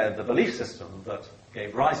areas where the belief system that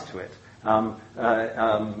gave rise to it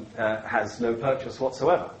has no purchase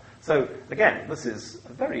whatsoever. So, again, this is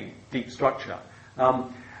a very deep structure.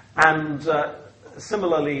 And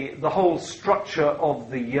similarly, the whole structure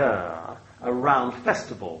of the year around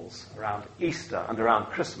festivals, around Easter and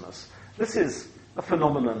around Christmas, this is a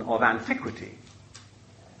phenomenon of antiquity.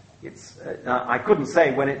 I couldn't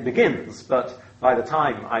say when it begins, but by the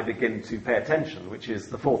time I begin to pay attention, which is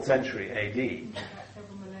the 4th century AD.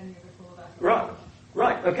 Several millennia before that.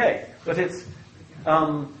 Right, okay. But it's,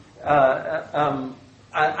 and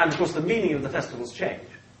of course the meaning of the festivals change.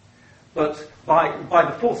 But by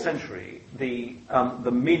the 4th century, the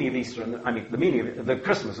meaning of Easter, the meaning of the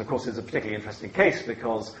Christmas, of course, is a particularly interesting case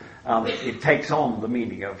because it takes on the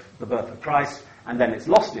meaning of the birth of Christ, and then it's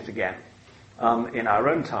lost it again in our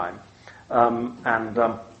own time,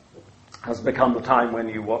 and has become the time when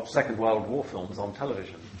you watch Second World War films on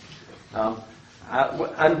television.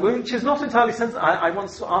 And which is not entirely sensible. I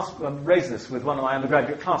once raised this with one of my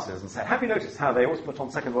undergraduate classes and said, have you noticed how they always put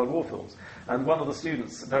on Second World War films? And one of the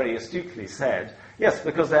students very astutely said, yes,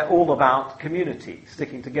 because they're all about community,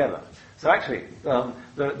 sticking together. So actually,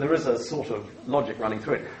 there is a sort of logic running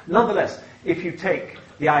through it. Nonetheless, if you take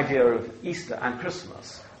the idea of Easter and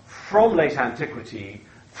Christmas from late antiquity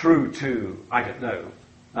through to, I don't know,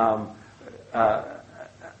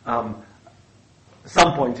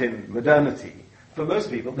 some point in modernity, for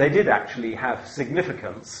most people, they did actually have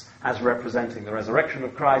significance as representing the resurrection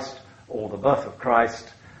of Christ or the birth of Christ,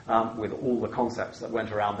 with all the concepts that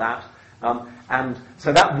went around that. And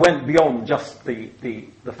so that went beyond just the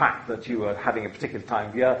fact that you were having a particular time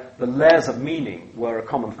of year. The layers of meaning were a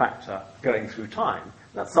common factor going through time.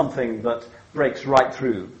 That's something that breaks right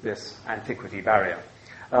through this antiquity barrier.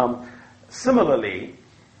 Similarly,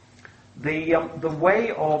 the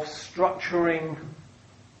way of structuring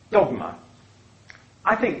dogma,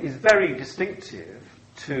 I think, is very distinctive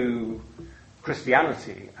to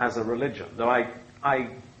Christianity as a religion. Though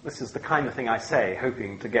this is the kind of thing I say,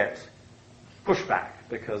 hoping to get pushback,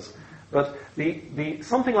 but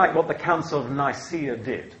something like what the Council of Nicaea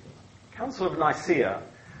did. The Council of Nicaea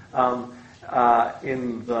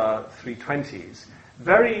in the 320s,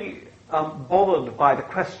 very bothered by the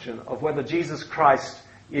question of whether Jesus Christ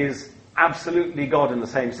is absolutely God in the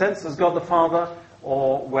same sense as God the Father,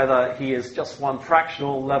 or whether he is just one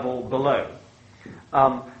fractional level below.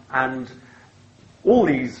 And all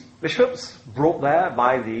these bishops, brought there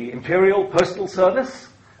by the Imperial Postal Service,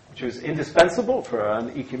 which was indispensable for an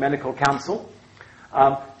ecumenical council,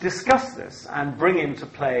 discuss this and bring into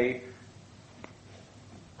play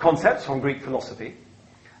concepts from Greek philosophy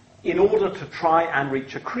in order to try and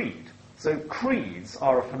reach a creed. So creeds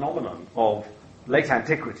are a phenomenon of late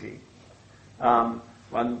antiquity,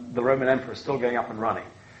 when the Roman Emperor is still going up and running.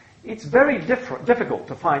 It's very difficult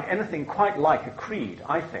to find anything quite like a creed,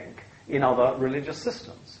 I think, in other religious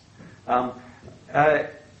systems.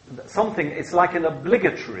 It's like an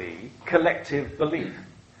obligatory collective belief.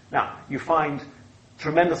 Now, you find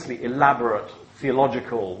tremendously elaborate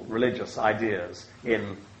theological religious ideas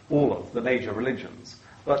in all of the major religions,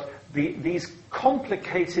 but these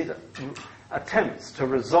complicated attempts to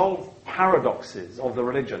resolve paradoxes of the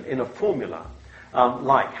religion in a formula,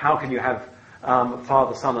 like how can you have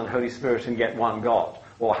Father, Son, and Holy Spirit and yet one God,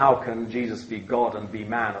 or how can Jesus be God and be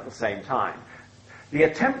man at the same time? The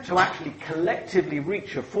attempt to actually collectively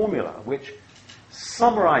reach a formula which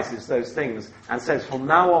summarizes those things and says from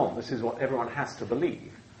now on this is what everyone has to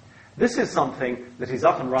believe. This is something that is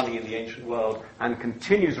up and running in the ancient world and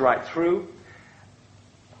continues right through.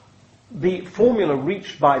 The formula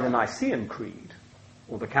reached by the Nicene Creed,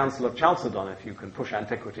 or the Council of Chalcedon, if you can push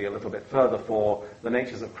antiquity a little bit further for the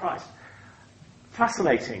natures of Christ,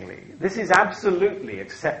 fascinatingly, this is absolutely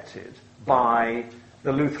accepted by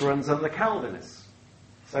the Lutherans and the Calvinists.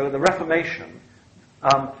 So in the Reformation,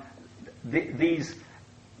 these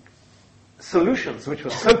solutions, which were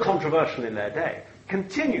so controversial in their day,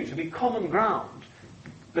 continue to be common ground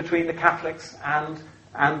between the Catholics and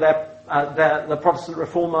the Protestant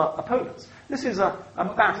Reformer opponents. This is a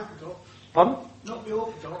battle. Pardon? Not the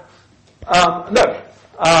Orthodox. No.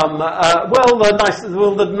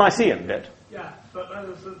 The Nicene bit. Yeah, but there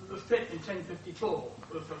was the split in 1054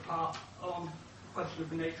 was a part on the question of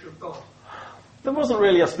the nature of God. There wasn't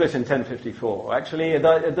really a split in 1054. Actually,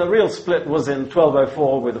 the real split was in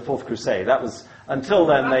 1204 with the Fourth Crusade. That was until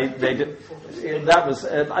then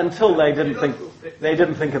until they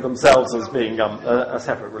didn't think of themselves as being a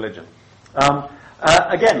separate religion.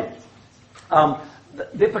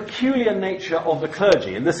 The peculiar nature of the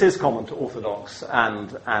clergy, and this is common to Orthodox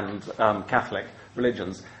and Catholic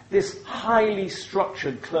religions, this highly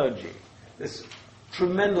structured clergy, this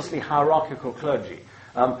tremendously hierarchical clergy.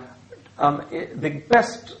 The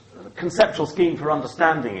best conceptual scheme for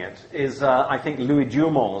understanding it is, I think, Louis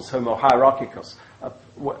Dumont's Homo Hierarchicus,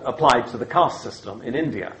 applied to the caste system in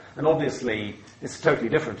India. And obviously, it's totally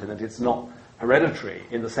different in that it's not hereditary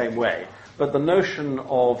in the same way. But the notion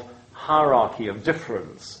of hierarchy, of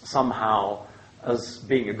difference, somehow as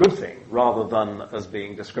being a good thing rather than as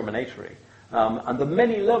being discriminatory. And the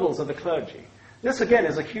many levels of the clergy. This, again,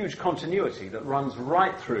 is a huge continuity that runs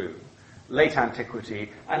right through late antiquity,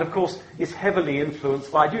 and of course is heavily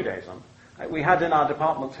influenced by Judaism. We had in our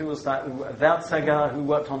department, who was that, Wertzeger, who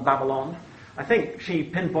worked on Babylon. I think she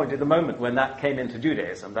pinpointed the moment when that came into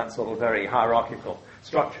Judaism, that sort of very hierarchical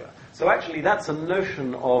structure. So actually that's a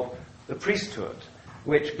notion of the priesthood,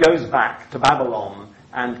 which goes back to Babylon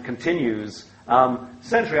and continues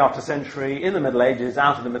century after century, in the Middle Ages,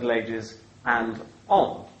 out of the Middle Ages, and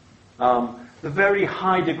on. The very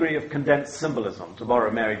high degree of condensed symbolism, to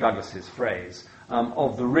borrow Mary Douglas's phrase,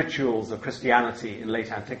 of the rituals of Christianity in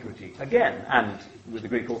late antiquity, again, and with the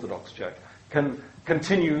Greek Orthodox Church, can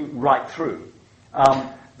continue right through.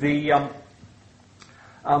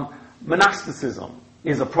 Monasticism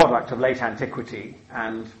is a product of late antiquity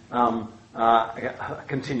and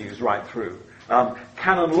continues right through.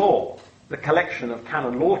 Canon law, the collection of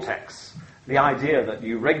canon law texts, the idea that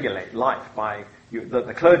you regulate life by that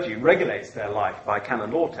the clergy regulates their life by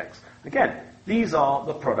canon law texts. Again, these are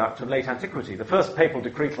the product of late antiquity. The first papal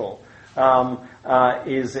decretal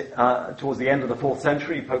is towards the end of the 4th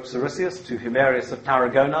century, Pope Siricius to Humerius of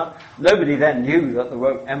Tarragona. Nobody then knew that the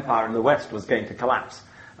Roman Empire in the West was going to collapse.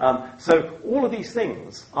 So all of these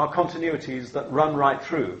things are continuities that run right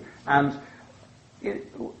through. And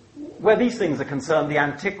where these things are concerned, the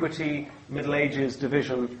Antiquity, Middle Ages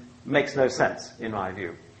division makes no sense, in my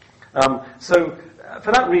view.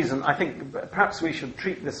 For that reason, I think perhaps we should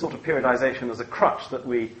treat this sort of periodization as a crutch that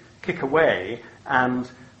we kick away and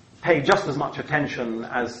pay just as much attention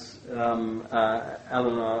as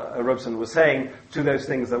Eleanor Robeson was saying to those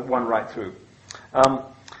things that run right through.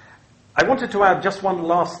 I wanted to add just one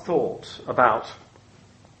last thought about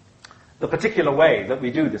the particular way that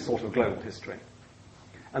we do this sort of global history.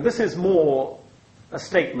 And this is more a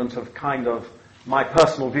statement of kind of my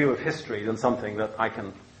personal view of history than something that I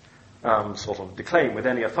can sort of declaim with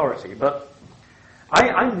any authority. But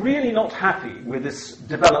I'm really not happy with this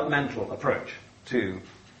developmental approach to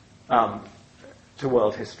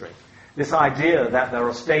world history. This idea that there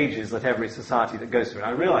are stages that every society that goes through.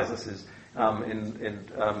 And I realize this is in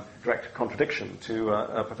direct contradiction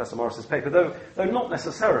to Professor Morris's paper, though not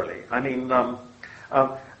necessarily. I mean,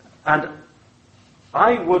 and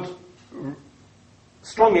I would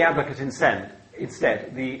strongly advocate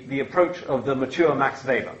instead the approach of the mature Max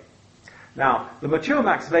Weber. Now, the mature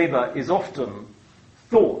Max Weber is often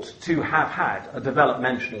thought to have had a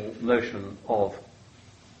developmental notion of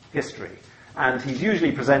history. And he's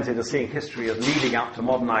usually presented as seeing history as leading up to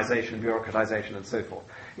modernization, bureaucratization, and so forth.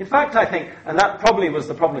 In fact, I think, and that probably was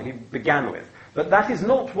the problem he began with, but that is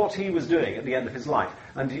not what he was doing at the end of his life.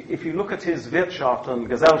 And if you look at his Wirtschaft and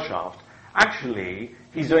Gesellschaft, actually,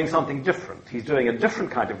 he's doing something different. He's doing a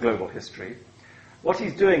different kind of global history. What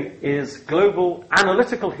he's doing is global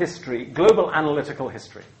analytical history.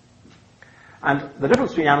 And the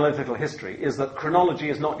difference between analytical history is that chronology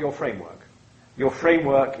is not your framework. Your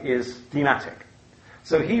framework is thematic.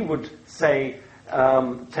 So he would say,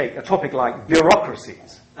 take a topic like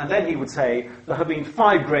bureaucracies, and then he would say there have been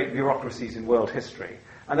 5 great bureaucracies in world history.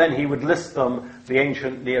 And then he would list them, the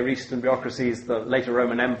ancient Near Eastern bureaucracies, the later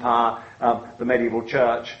Roman Empire, the medieval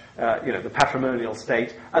church, the patrimonial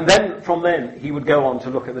state. And then, from then, he would go on to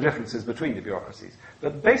look at the differences between the bureaucracies.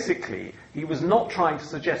 But basically, he was not trying to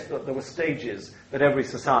suggest that there were stages that every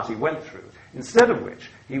society went through. Instead of which,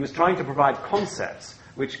 he was trying to provide concepts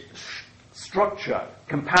which structure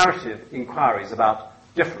comparative inquiries about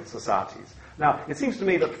different societies. Now, it seems to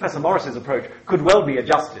me that Professor Morris's approach could well be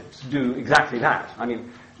adjusted to do exactly that. I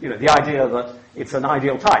mean, the idea that it's an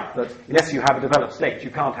ideal type, that unless you have a developed state, you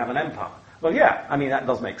can't have an empire. Well, yeah, I mean, that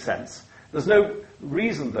does make sense. There's no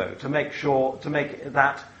reason, though, to make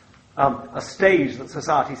that a stage that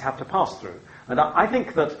societies have to pass through. And I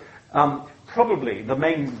think that probably the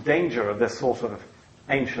main danger of this sort of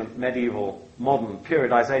ancient, medieval, modern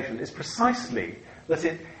periodization is precisely that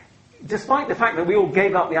it, despite the fact that we all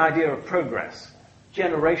gave up the idea of progress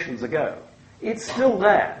generations ago, it's still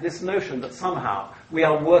there, this notion that somehow we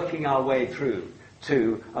are working our way through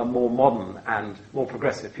to a more modern and more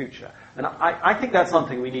progressive future. And I think that's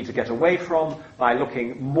something we need to get away from by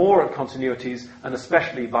looking more at continuities, and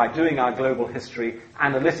especially by doing our global history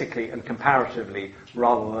analytically and comparatively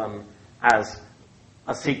rather than as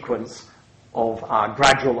a sequence of our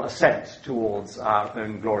gradual ascent towards our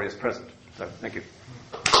own glorious present. So, thank you.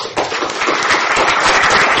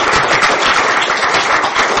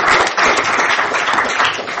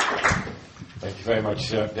 Thank you very much,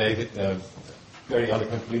 David. Very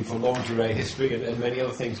eloquently for longerie history and many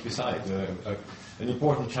other things besides. An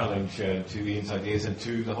important challenge to Ian's ideas and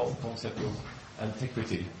to the whole concept of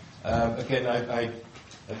antiquity. Again, I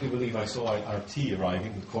do believe I saw our tea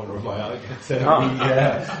arriving in the corner of my eye.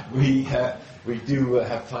 But, we do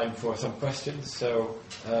have time for some questions. So,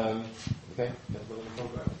 okay.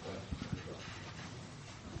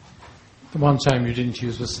 The one term you didn't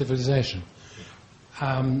use was civilization.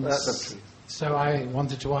 That's true. So I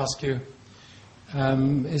wanted to ask you,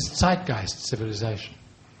 is zeitgeist civilization?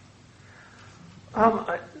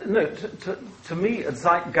 No, to me, a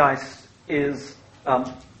zeitgeist is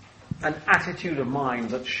an attitude of mind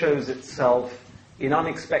that shows itself in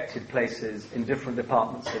unexpected places in different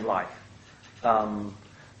departments of life.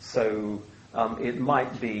 It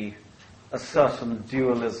might be a certain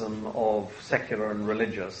dualism of secular and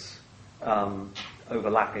religious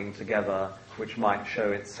overlapping together, which might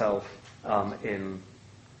show itself in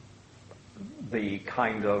the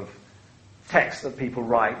kind of text that people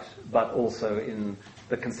write, but also in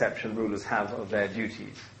the conception rulers have of their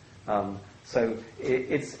duties. So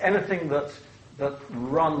it's anything that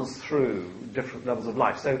runs through different levels of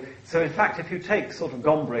life. So in fact, if you take sort of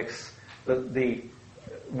Gombrich's the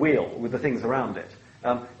wheel with the things around it,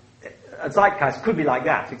 a zeitgeist could be like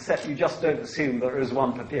that, except you just don't assume there is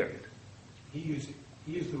one per period. He used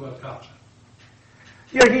the word culture.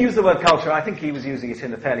 Yeah, he used the word culture. I think he was using it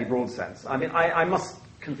in a fairly broad sense. I mean, I must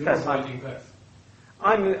confess,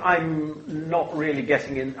 I'm not really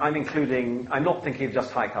getting in. I'm not thinking of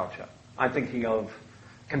just high culture. I'm thinking of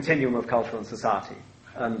continuum of culture and society.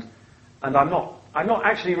 And I'm not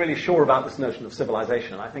actually really sure about this notion of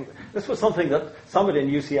civilization. I think this was something that somebody in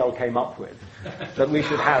UCL came up with, that we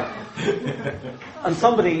should have. And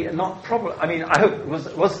somebody, not probably, I mean, I hope,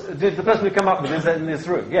 did the person who come up with this in this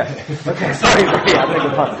room? Yes. Okay, sorry, I beg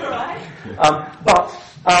your pardon.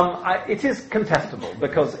 It is contestable,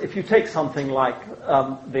 because if you take something like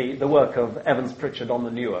the work of Evans Pritchard on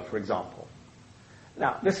the Newer, for example.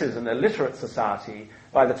 Now, this is an illiterate society.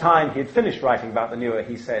 By the time he had finished writing about the Newer,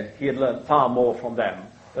 he said he had learnt far more from them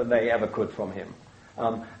than they ever could from him.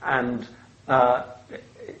 And of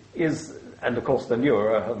course the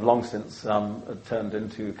Newer have long since turned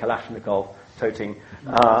into Kalashnikov-toting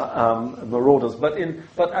marauders. But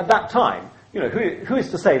at that time, who is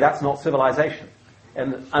to say that's not civilization?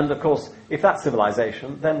 And of course, if that's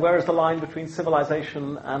civilization, then where is the line between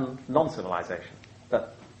civilization and non-civilization?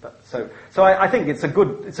 So I think it's a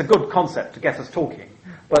good concept to get us talking,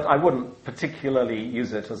 but I wouldn't particularly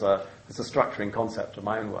use it as a structuring concept of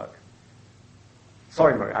my own work.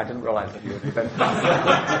 Sorry, Marie, I didn't realise that you were defending it.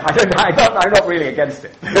 I'm not really against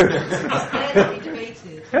it. It's fairly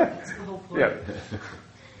debated. That's the whole point. Yeah.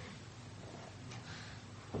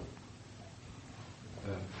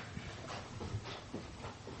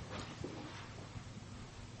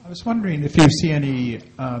 I was wondering if you see any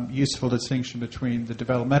useful distinction between the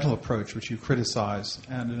developmental approach, which you criticize,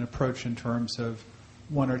 and an approach in terms of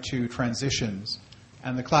one or two transitions.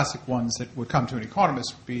 And the classic ones that would come to an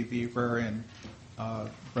economist would be the agrarian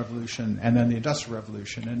revolution and then the industrial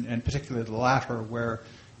revolution, and particularly the latter, where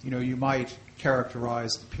you might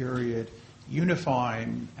characterize the period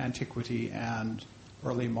unifying antiquity and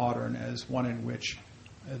early modern as one in which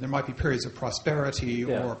there might be periods of prosperity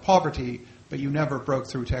or poverty, but you never broke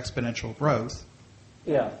through to exponential growth.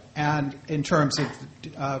 Yeah. And in terms of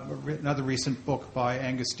another recent book by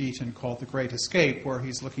Angus Deaton called The Great Escape, where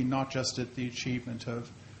he's looking not just at the achievement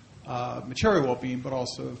of material well-being, but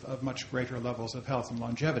also of much greater levels of health and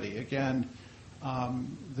longevity. Again,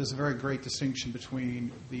 there's a very great distinction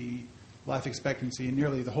between the life expectancy in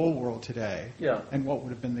nearly the whole world today and what would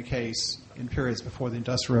have been the case in periods before the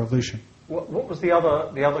Industrial Revolution. What was the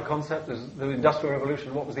other concept? The Industrial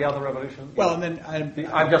Revolution. What was the other revolution? Well, and then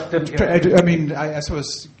I just didn't hear it. I mean, I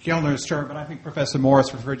suppose Gellner's term, but I think Professor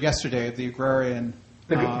Morris referred yesterday to the agrarian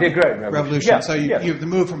the agrarian revolution. Yeah, so you the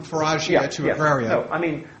move from foragia to agraria. No, I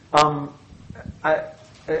mean,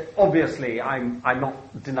 obviously, I'm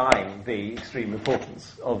not denying the extreme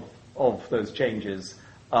importance of those changes.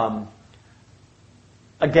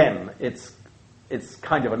 Again, it's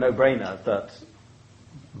kind of a no-brainer that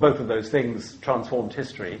both of those things transformed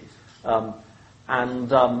history.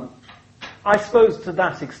 And I suppose to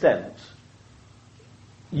that extent,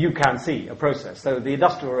 you can see a process. So the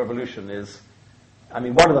Industrial Revolution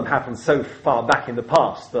one of them happened so far back in the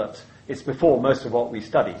past that it's before most of what we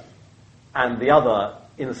study. And the other,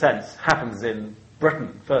 in a sense, happens in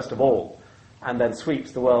Britain, first of all, and then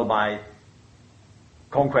sweeps the world by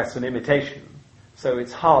conquest and imitation. So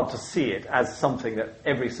it's hard to see it as something that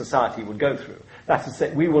every society would go through. That's to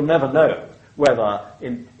say, we will never know whether,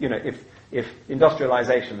 if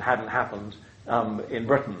industrialization hadn't happened in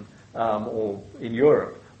Britain or in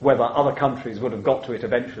Europe, whether other countries would have got to it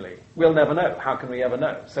eventually. We'll never know. How can we ever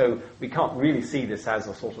know? So we can't really see this as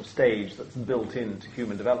a sort of stage that's built into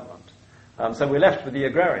human development. So we're left with the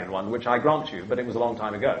agrarian one, which I grant you, but it was a long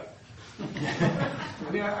time ago.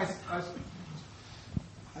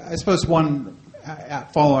 I suppose one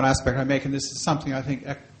follow-on aspect I make, and this is something I think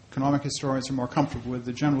economic historians are more comfortable with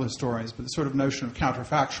than general historians, but the sort of notion of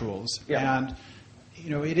counterfactuals. Yeah. And,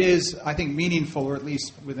 it is, I think, meaningful, or at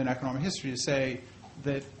least within economic history, to say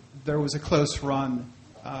that there was a close-run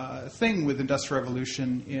thing with Industrial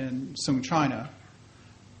Revolution in Sung China,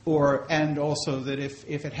 and also that if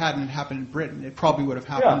it hadn't happened in Britain, it probably would have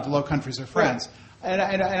happened in the Low Countries of France.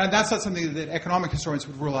 And that's not something that economic historians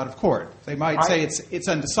would rule out of court. They might say it's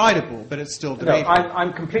undecidable, but it's still debatable. No,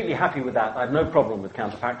 I'm completely happy with that. I have no problem with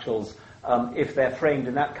counterfactuals if they're framed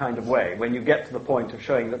in that kind of way, when you get to the point of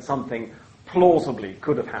showing that something plausibly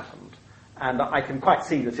could have happened. And I can quite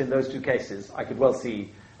see that in those two cases, I could well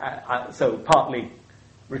see, so partly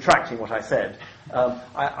retracting what I said,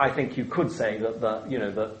 I think you could say that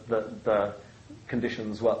the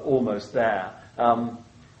conditions were almost there.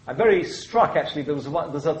 I'm very struck, actually,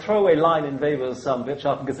 there's a throwaway line in Weber's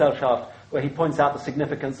Wirtschaft und Gesellschaft where he points out the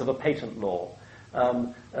significance of a patent law.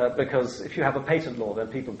 Because if you have a patent law, then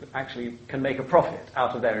people actually can make a profit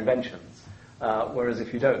out of their inventions. Whereas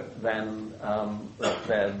if you don't, then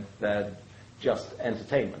they're just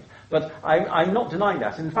entertainment. But I'm not denying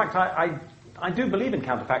that. In fact, I do believe in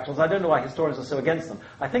counterfactuals. I don't know why historians are so against them.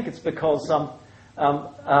 I think it's because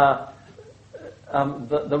the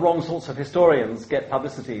wrong sorts of historians get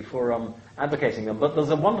publicity for advocating them. But there's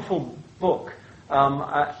a wonderful book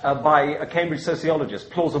by a Cambridge sociologist,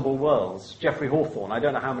 Plausible Worlds, Geoffrey Hawthorne. I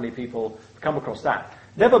don't know how many people have come across that.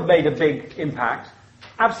 Never made a big impact.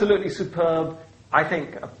 Absolutely superb. I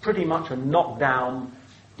think pretty much a knockdown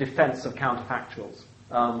defense of counterfactuals.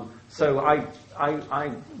 So I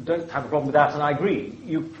don't have a problem with that, and I agree.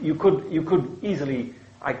 You could easily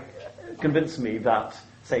convince me that,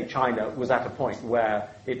 say, China was at a point where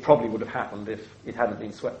it probably would have happened if it hadn't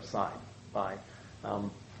been swept aside by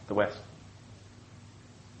the West.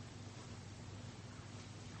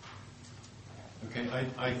 Okay,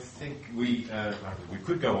 I think we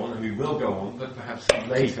could go on, and we will go on, but perhaps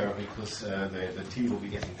later, because the tea will be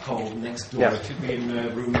getting cold next door. Yes. It should be in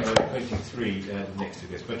room 23 next to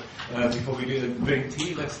this. But before we do the drink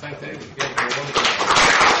tea, let's thank David again for a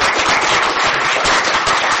wonderful